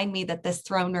remind me that this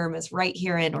throne room is right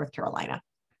here in North Carolina.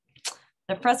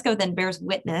 The fresco then bears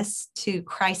witness to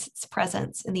Christ's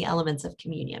presence in the elements of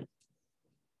communion.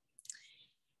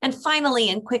 And finally,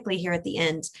 and quickly here at the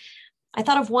end, I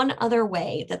thought of one other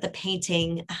way that the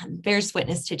painting bears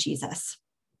witness to Jesus.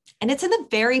 And it's in the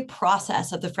very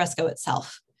process of the fresco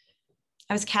itself.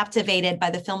 I was captivated by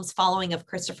the film's following of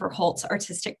Christopher Holt's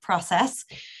artistic process.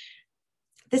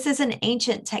 This is an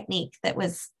ancient technique that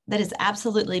has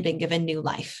absolutely been given new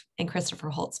life in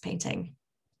Christopher Holt's painting.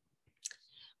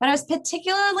 But I was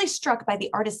particularly struck by the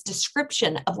artist's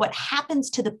description of what happens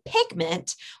to the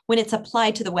pigment when it's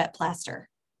applied to the wet plaster.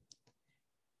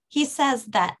 He says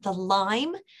that the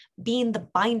lime, being the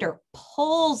binder,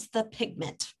 pulls the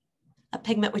pigment, a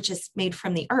pigment which is made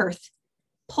from the earth,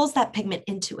 pulls that pigment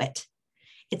into it.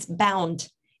 It's bound,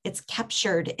 it's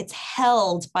captured, it's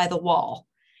held by the wall.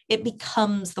 It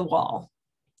becomes the wall.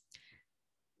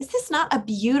 Is this not a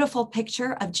beautiful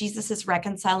picture of Jesus's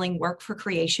reconciling work for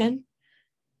creation?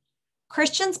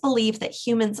 Christians believe that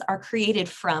humans are created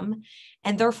from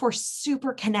and therefore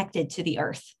super connected to the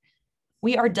earth.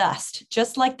 We are dust,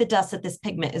 just like the dust that this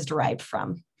pigment is derived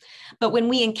from. But when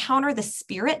we encounter the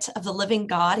Spirit of the living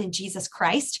God in Jesus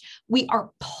Christ, we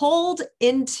are pulled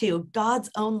into God's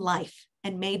own life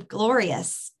and made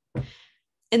glorious.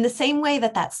 In the same way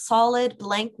that that solid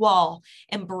blank wall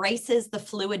embraces the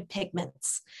fluid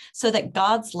pigments, so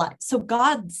God's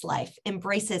life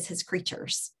embraces his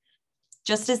creatures.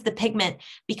 Just as the pigment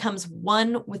becomes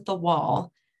one with the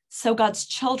wall, so God's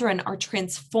children are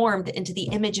transformed into the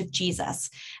image of Jesus,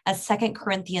 as 2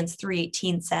 Corinthians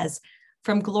 3:18 says,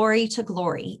 from glory to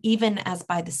glory, even as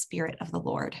by the Spirit of the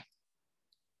Lord.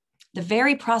 The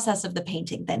very process of the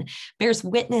painting then bears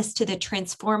witness to the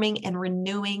transforming and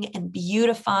renewing and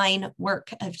beautifying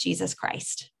work of Jesus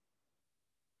Christ.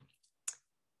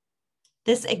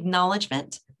 This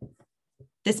acknowledgement,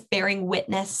 this bearing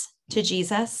witness to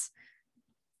Jesus,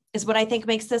 is what I think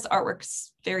makes this artwork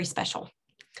very special.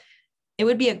 It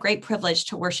would be a great privilege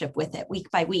to worship with it week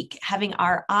by week, having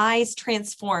our eyes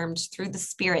transformed through the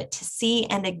Spirit to see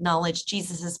and acknowledge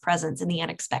Jesus's presence in the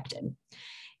unexpected,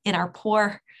 in our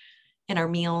poor, in our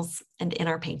meals, and in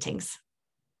our paintings.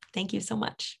 Thank you so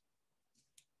much.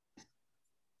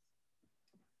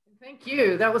 Thank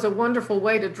you. That was a wonderful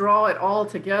way to draw it all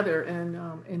together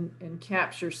and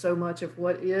capture so much of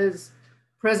what is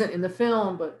present in the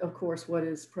film, but of course what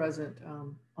is present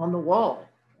on the wall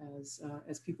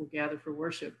as people gather for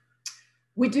worship.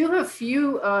 We do have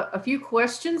a few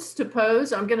questions to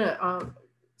pose. I'm going to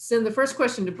send the first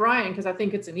question to Brian because I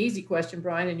think it's an easy question,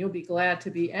 Brian, and you'll be glad to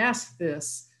be asked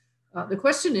this. The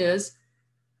question is,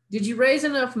 did you raise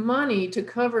enough money to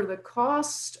cover the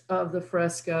cost of the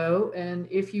fresco? And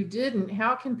if you didn't,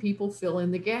 how can people fill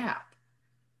in the gap?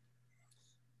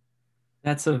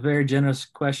 That's a very generous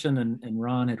question, and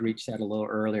Ron had reached out a little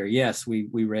earlier. Yes, we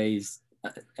raised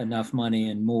enough money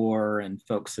and more, and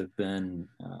folks have been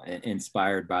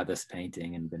inspired by this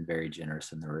painting and been very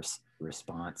generous in the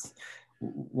response.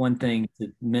 One thing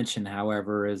to mention,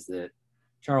 however, is that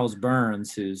Charles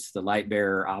Burns, who's the light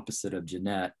bearer opposite of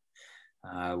Jeanette,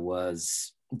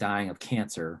 was dying of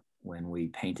cancer when we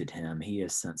painted him. He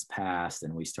has since passed,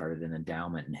 and we started an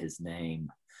endowment in his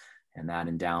name, and that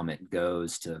endowment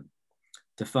goes to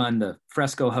fund the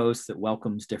fresco host that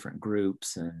welcomes different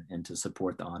groups and to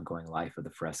support the ongoing life of the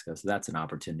fresco. So that's an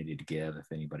opportunity to give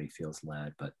if anybody feels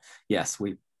led. But yes,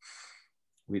 we've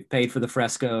paid for the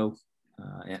fresco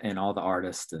and all the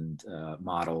artists and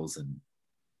models, and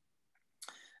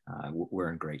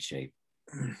we're in great shape.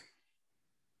 Thank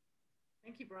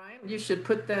you, Brian. You should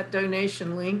put that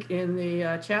donation link in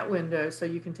the chat window so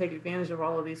you can take advantage of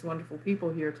all of these wonderful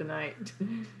people here tonight.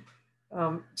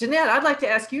 Jeanette, I'd like to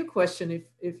ask you a question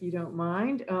if you don't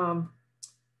mind.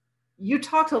 You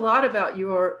talked a lot about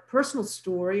your personal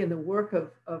story and the work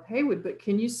of Haywood, but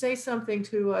can you say something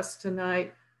to us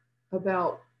tonight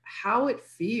about how it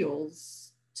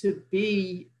feels to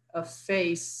be a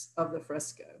face of the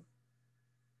fresco?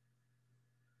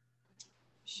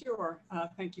 Sure.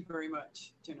 Thank you very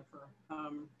much, Jennifer.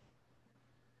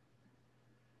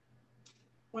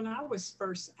 When I was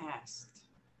first asked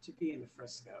to be in the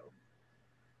fresco,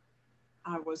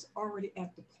 I was already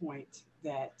at the point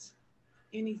that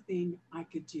anything I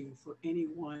could do for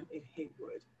anyone at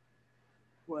Haywood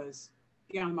was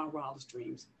beyond my wildest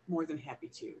dreams, more than happy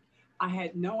to. I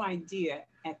had no idea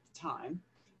at the time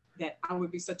that I would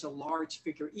be such a large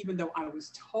figure, even though I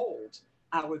was told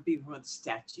I would be one of the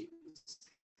statues.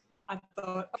 I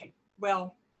thought, okay,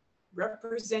 well,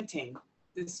 representing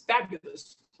this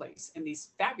fabulous place and these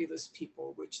fabulous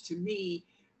people, which to me,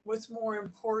 what's more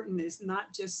important is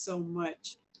not just so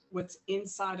much what's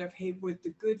inside of Haywood,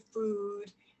 the good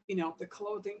food, the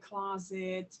clothing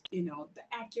closet, the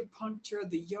acupuncture,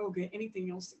 the yoga,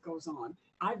 anything else that goes on.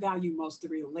 I value most the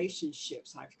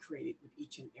relationships I've created with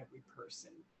each and every person.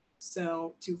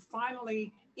 So to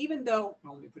finally, even though,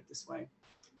 well, let me put it this way,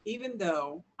 even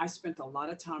though I spent a lot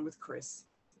of time with Chris,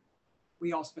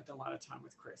 we all spent a lot of time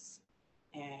with Chris,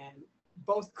 and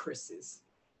both Chris's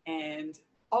and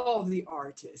all the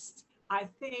artists, I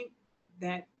think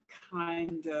that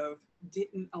kind of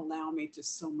didn't allow me to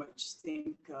so much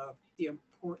think of the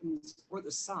importance or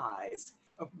the size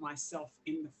of myself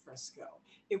in the fresco.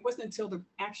 It wasn't until the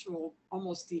actual,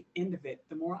 almost the end of it,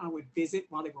 the more I would visit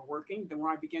while they were working, the more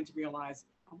I began to realize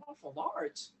I'm awful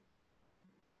large.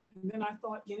 And then I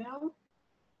thought, you know,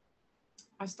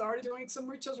 I started doing some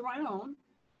rituals of my own.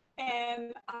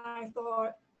 And I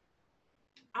thought,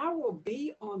 I will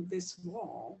be on this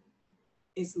wall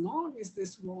as long as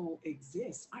this wall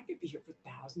exists. I could be here for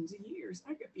thousands of years.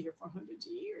 I could be here for hundreds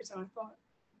of years. And I thought,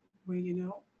 well, you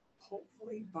know,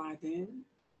 hopefully by then,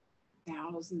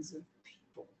 thousands of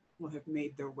people will have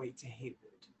made their way to Haywood.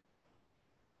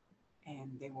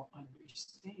 And they will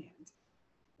understand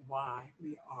why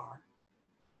we are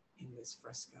in this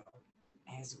fresco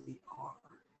as we are.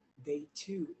 They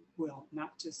too will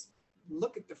not just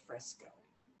look at the fresco,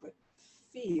 but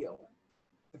feel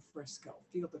the fresco,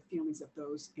 feel the feelings of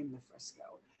those in the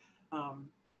fresco.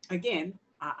 Again,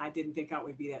 I didn't think I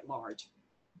would be that large.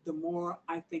 The more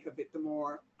I think of it, the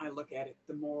more I look at it,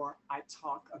 the more I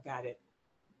talk about it,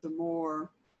 the more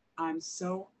I'm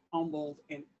so humbled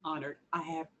and honored. I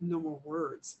have no more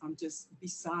words. I'm just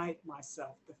beside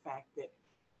myself, the fact that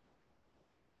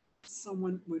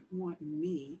someone would want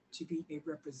me to be a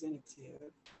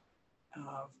representative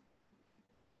of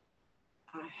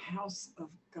a house of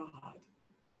God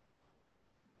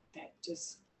that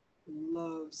just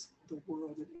loves the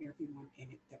world and everyone in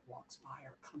it that walks by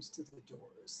or comes to the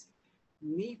doors.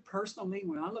 Me personally,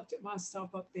 when I looked at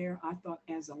myself up there, I thought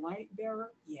as a light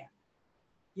bearer, yeah,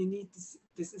 you need to,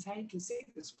 this is how you can save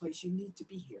this place. You need to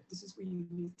be here. This is where you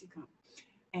need to come.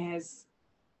 As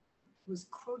was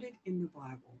quoted in the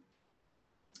Bible,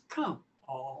 come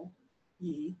all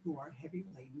ye who are heavy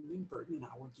laden and burdened, and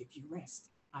I will give you rest.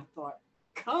 I thought,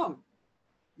 come,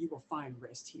 you will find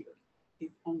rest here,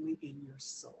 if only in your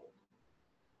soul.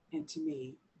 And to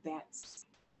me, that's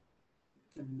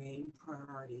the main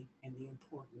priority and the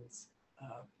importance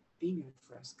of being in a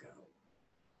fresco,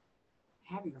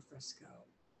 having a fresco.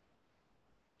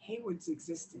 Haywood's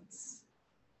existence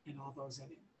and all those in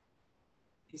it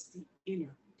is the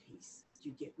inner peace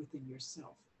you get within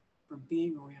yourself from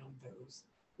being around those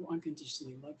who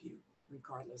unconditionally love you,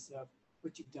 regardless of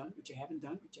what you've done, what you haven't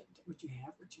done, what you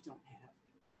have, what you don't have.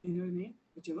 You know what I mean?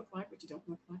 What you look like, what you don't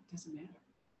look like, doesn't matter.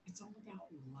 It's all about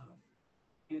love.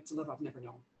 And it's a love I've never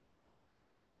known.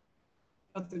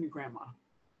 Other than your grandma.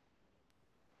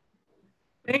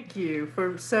 Thank you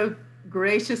for so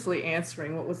graciously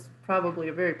answering what was probably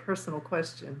a very personal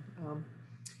question.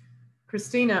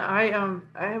 Christina, I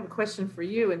have a question for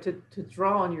you, and to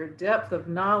draw on your depth of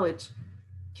knowledge.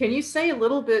 Can you say a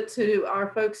little bit to our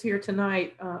folks here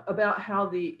tonight about how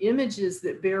the images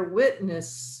that bear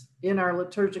witness in our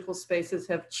liturgical spaces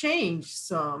have changed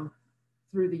some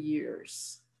through the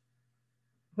years?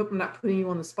 I hope I'm not putting you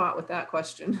on the spot with that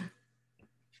question.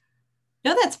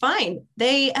 No, that's fine.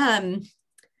 They, man,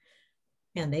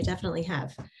 they definitely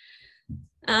have.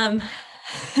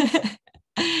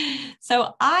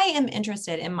 So I am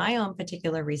interested in my own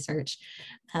particular research.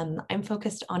 I'm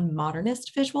focused on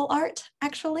modernist visual art,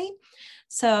 actually.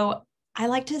 So I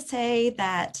like to say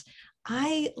that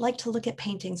I like to look at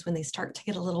paintings when they start to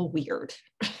get a little weird.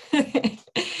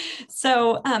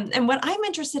 So, and what I'm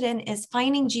interested in is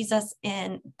finding Jesus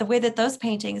in the way that those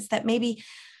paintings that maybe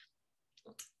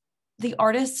the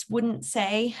artists wouldn't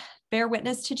say bear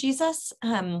witness to Jesus,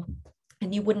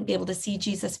 and you wouldn't be able to see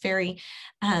Jesus very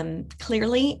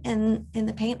clearly in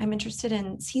the paint. I'm interested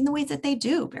in seeing the ways that they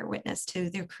do bear witness to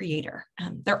their creator,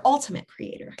 their ultimate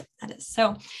creator, that is.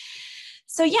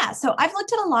 So yeah, so I've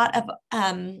looked at a lot of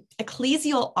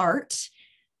ecclesial art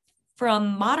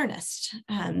from modernist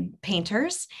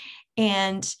painters,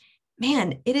 and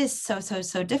man, it is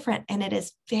so different, and it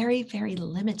is very, very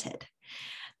limited.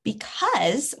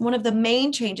 Because one of the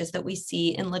main changes that we see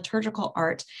in liturgical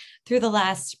art through the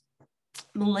last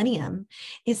millennium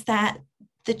is that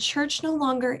the church no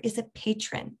longer is a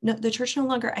patron. No, the church no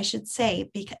longer, I should say,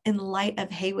 in light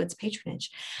of Haywood's patronage,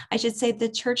 I should say the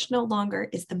church no longer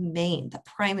is the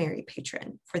primary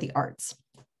patron for the arts.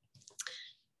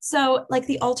 So like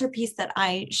the altarpiece that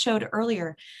I showed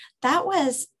earlier, that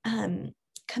was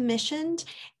commissioned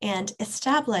and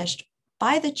established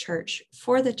by the church,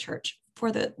 for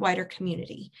the wider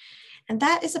community. And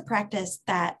that is a practice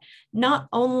that not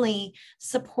only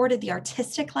supported the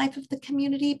artistic life of the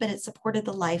community, but it supported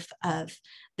the life of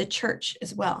the church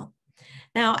as well.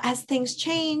 Now, as things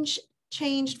changed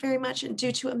very much, and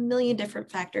due to a million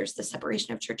different factors, the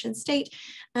separation of church and state,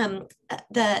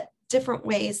 the different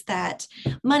ways that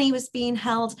money was being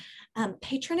held,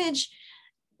 patronage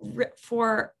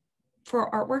for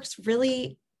artworks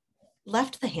really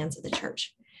left the hands of the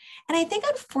church. And I think,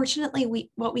 unfortunately,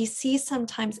 what we see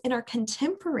sometimes in our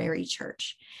contemporary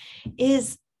church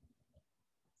is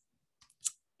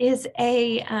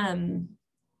a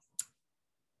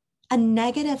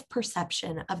negative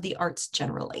perception of the arts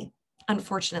generally,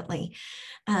 unfortunately.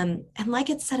 And like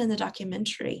it's said in the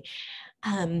documentary,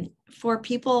 for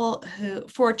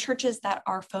churches that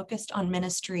are focused on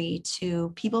ministry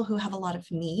to people who have a lot of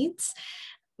needs,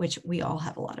 which we all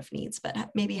have a lot of needs, but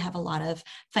maybe have a lot of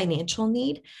financial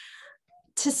need,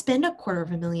 to spend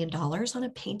 $250,000 on a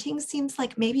painting seems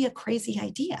like maybe a crazy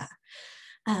idea.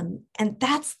 And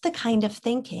that's the kind of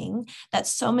thinking that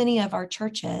so many of our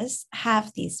churches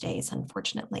have these days,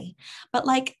 unfortunately. But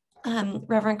like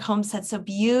Reverend Combs said so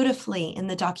beautifully in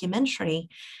the documentary,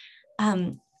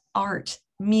 art,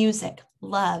 music,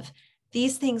 love,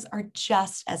 these things are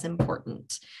just as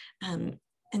important.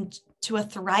 And to a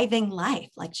thriving life,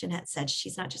 like Jeanette said,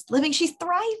 she's not just living, she's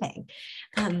thriving.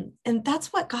 And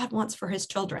that's what God wants for his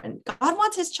children. God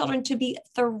wants his children to be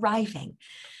thriving.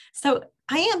 So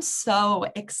I am so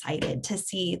excited to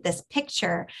see this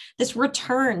picture, this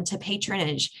return to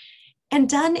patronage, and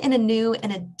done in a new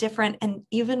and a different and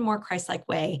even more Christ-like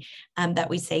way that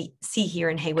we see here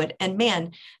in Haywood. And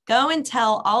man, go and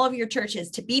tell all of your churches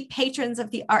to be patrons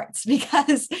of the arts,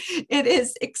 because it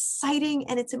is exciting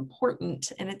and it's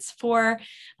important, and it's for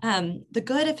the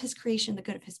good of his creation, the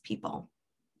good of his people.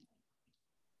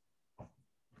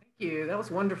 Thank you. That was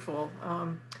wonderful.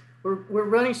 We're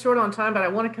running short on time, but I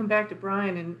want to come back to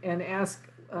Brian and ask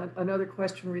another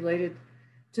question related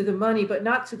to the money, but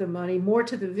not to the money, more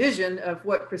to the vision of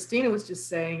what Christina was just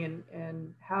saying,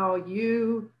 and how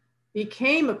you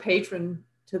became a patron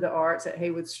to the arts at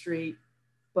Haywood Street.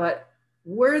 But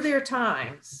were there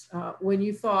times when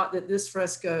you thought that this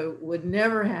fresco would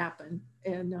never happen?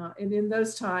 And in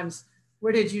those times,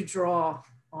 where did you draw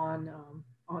on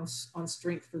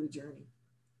strength for the journey?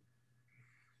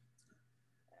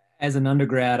 As an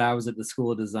undergrad, I was at the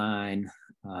School of Design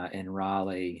in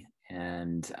Raleigh,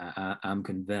 and I'm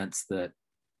convinced that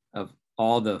of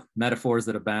all the metaphors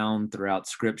that abound throughout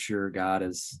Scripture, God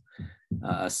is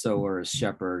a sower, as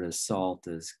shepherd, as salt,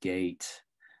 as gate.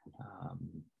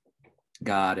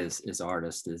 God is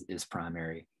artist, is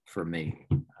primary for me.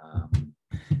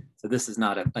 So this is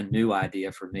not a new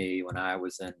idea for me. When I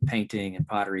was in painting and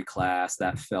pottery class,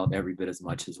 that felt every bit as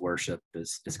much as worship,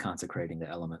 as consecrating the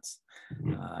elements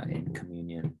in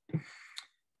communion.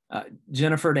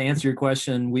 Jennifer, to answer your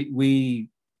question, we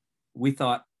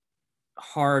thought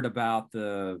hard about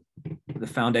the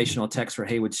foundational text for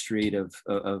Haywood Street of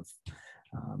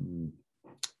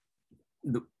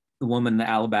the woman in the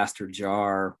alabaster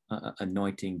jar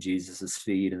anointing Jesus's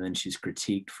feet, and then she's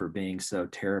critiqued for being so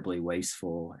terribly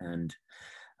wasteful. And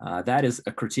that is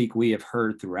a critique we have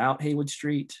heard throughout Haywood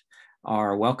Street.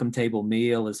 Our welcome table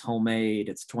meal is homemade.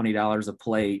 It's $20 a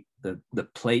plate. The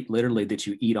plate literally that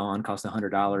you eat on costs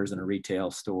 $100 in a retail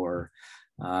store.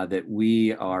 That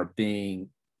we are being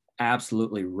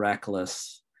absolutely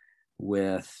reckless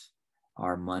with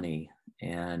our money.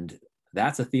 And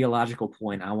that's a theological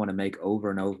point I want to make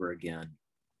over and over again.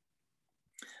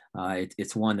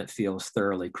 It's one that feels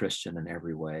thoroughly Christian in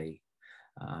every way.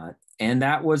 And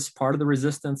that was part of the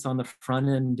resistance on the front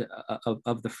end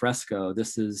of the fresco.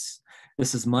 This is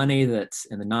money that's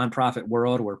in the nonprofit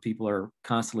world, where people are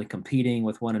constantly competing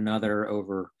with one another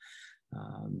over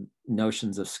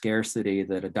notions of scarcity,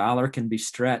 that $1 can be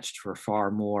stretched for far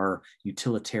more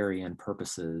utilitarian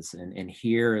purposes. And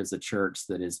here is a church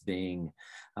that is being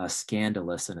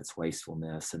scandalous in its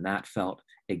wastefulness. And that felt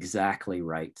exactly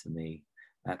right to me.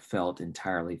 That felt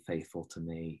entirely faithful to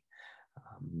me.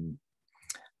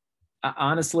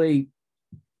 Honestly,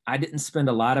 I didn't spend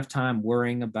a lot of time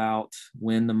worrying about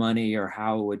when the money or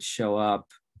how it would show up.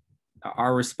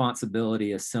 Our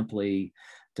responsibility is simply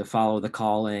to follow the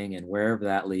calling, and wherever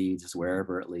that leads is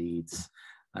wherever it leads.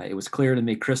 It was clear to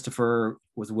me Christopher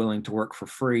was willing to work for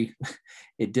free.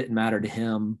 It didn't matter to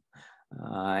him,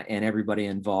 and everybody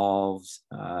involved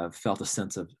felt a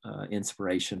sense of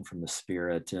inspiration from the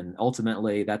Spirit. And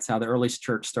ultimately, that's how the early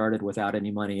church started, without any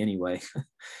money anyway,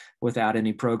 without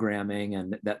any programming.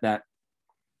 And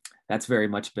that's very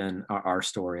much been our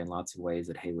story in lots of ways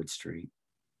at Haywood Street.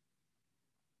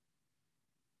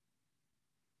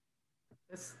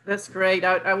 That's great.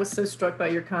 I was so struck by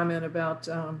your comment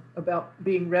about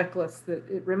being reckless, that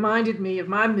it reminded me of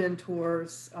my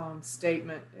mentor's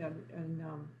statement, and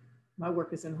my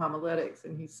work is in homiletics,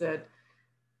 and he said,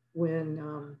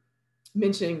 when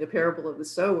mentioning the parable of the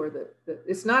sower, that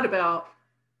it's not about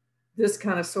this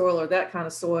kind of soil or that kind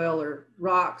of soil or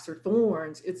rocks or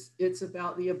thorns. It's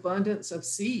about the abundance of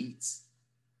seeds,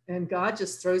 And God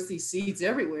just throws these seeds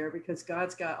everywhere because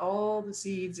God's got all the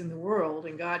seeds in the world,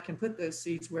 and God can put those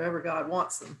seeds wherever God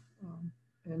wants them.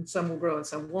 And some will grow and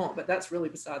some won't, but that's really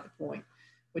beside the point,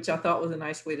 which I thought was a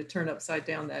nice way to turn upside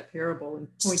down that parable and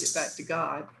point it back to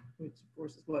God, which of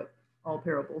course is what all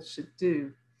parables should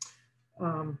do.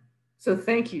 So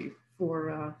thank you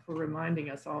for reminding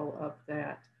us all of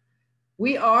that.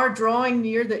 We are drawing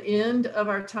near the end of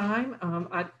our time.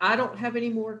 I don't have any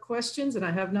more questions, and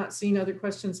I have not seen other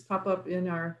questions pop up in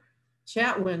our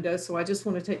chat window. So I just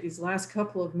want to take these last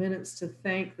couple of minutes to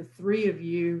thank the three of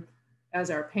you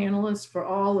as our panelists for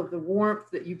all of the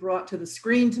warmth that you brought to the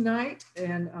screen tonight,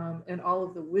 and all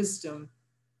of the wisdom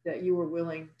that you were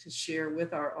willing to share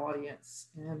with our audience.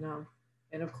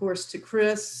 And of course, to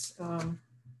Chris,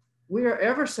 we are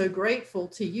ever so grateful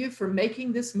to you for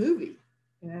making this movie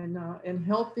and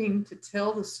helping to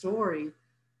tell the story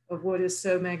of what is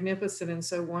so magnificent and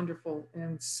so wonderful,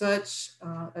 and such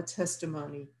a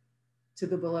testimony to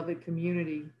the beloved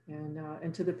community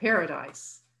and to the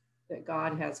paradise that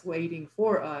God has waiting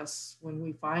for us when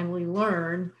we finally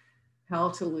learn how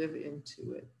to live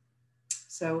into it.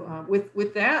 So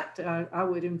with that, I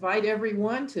would invite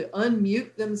everyone to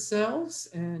unmute themselves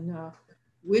and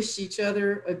wish each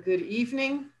other a good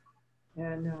evening.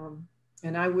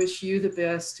 And I wish you the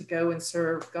best to go and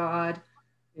serve God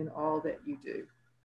in all that you do.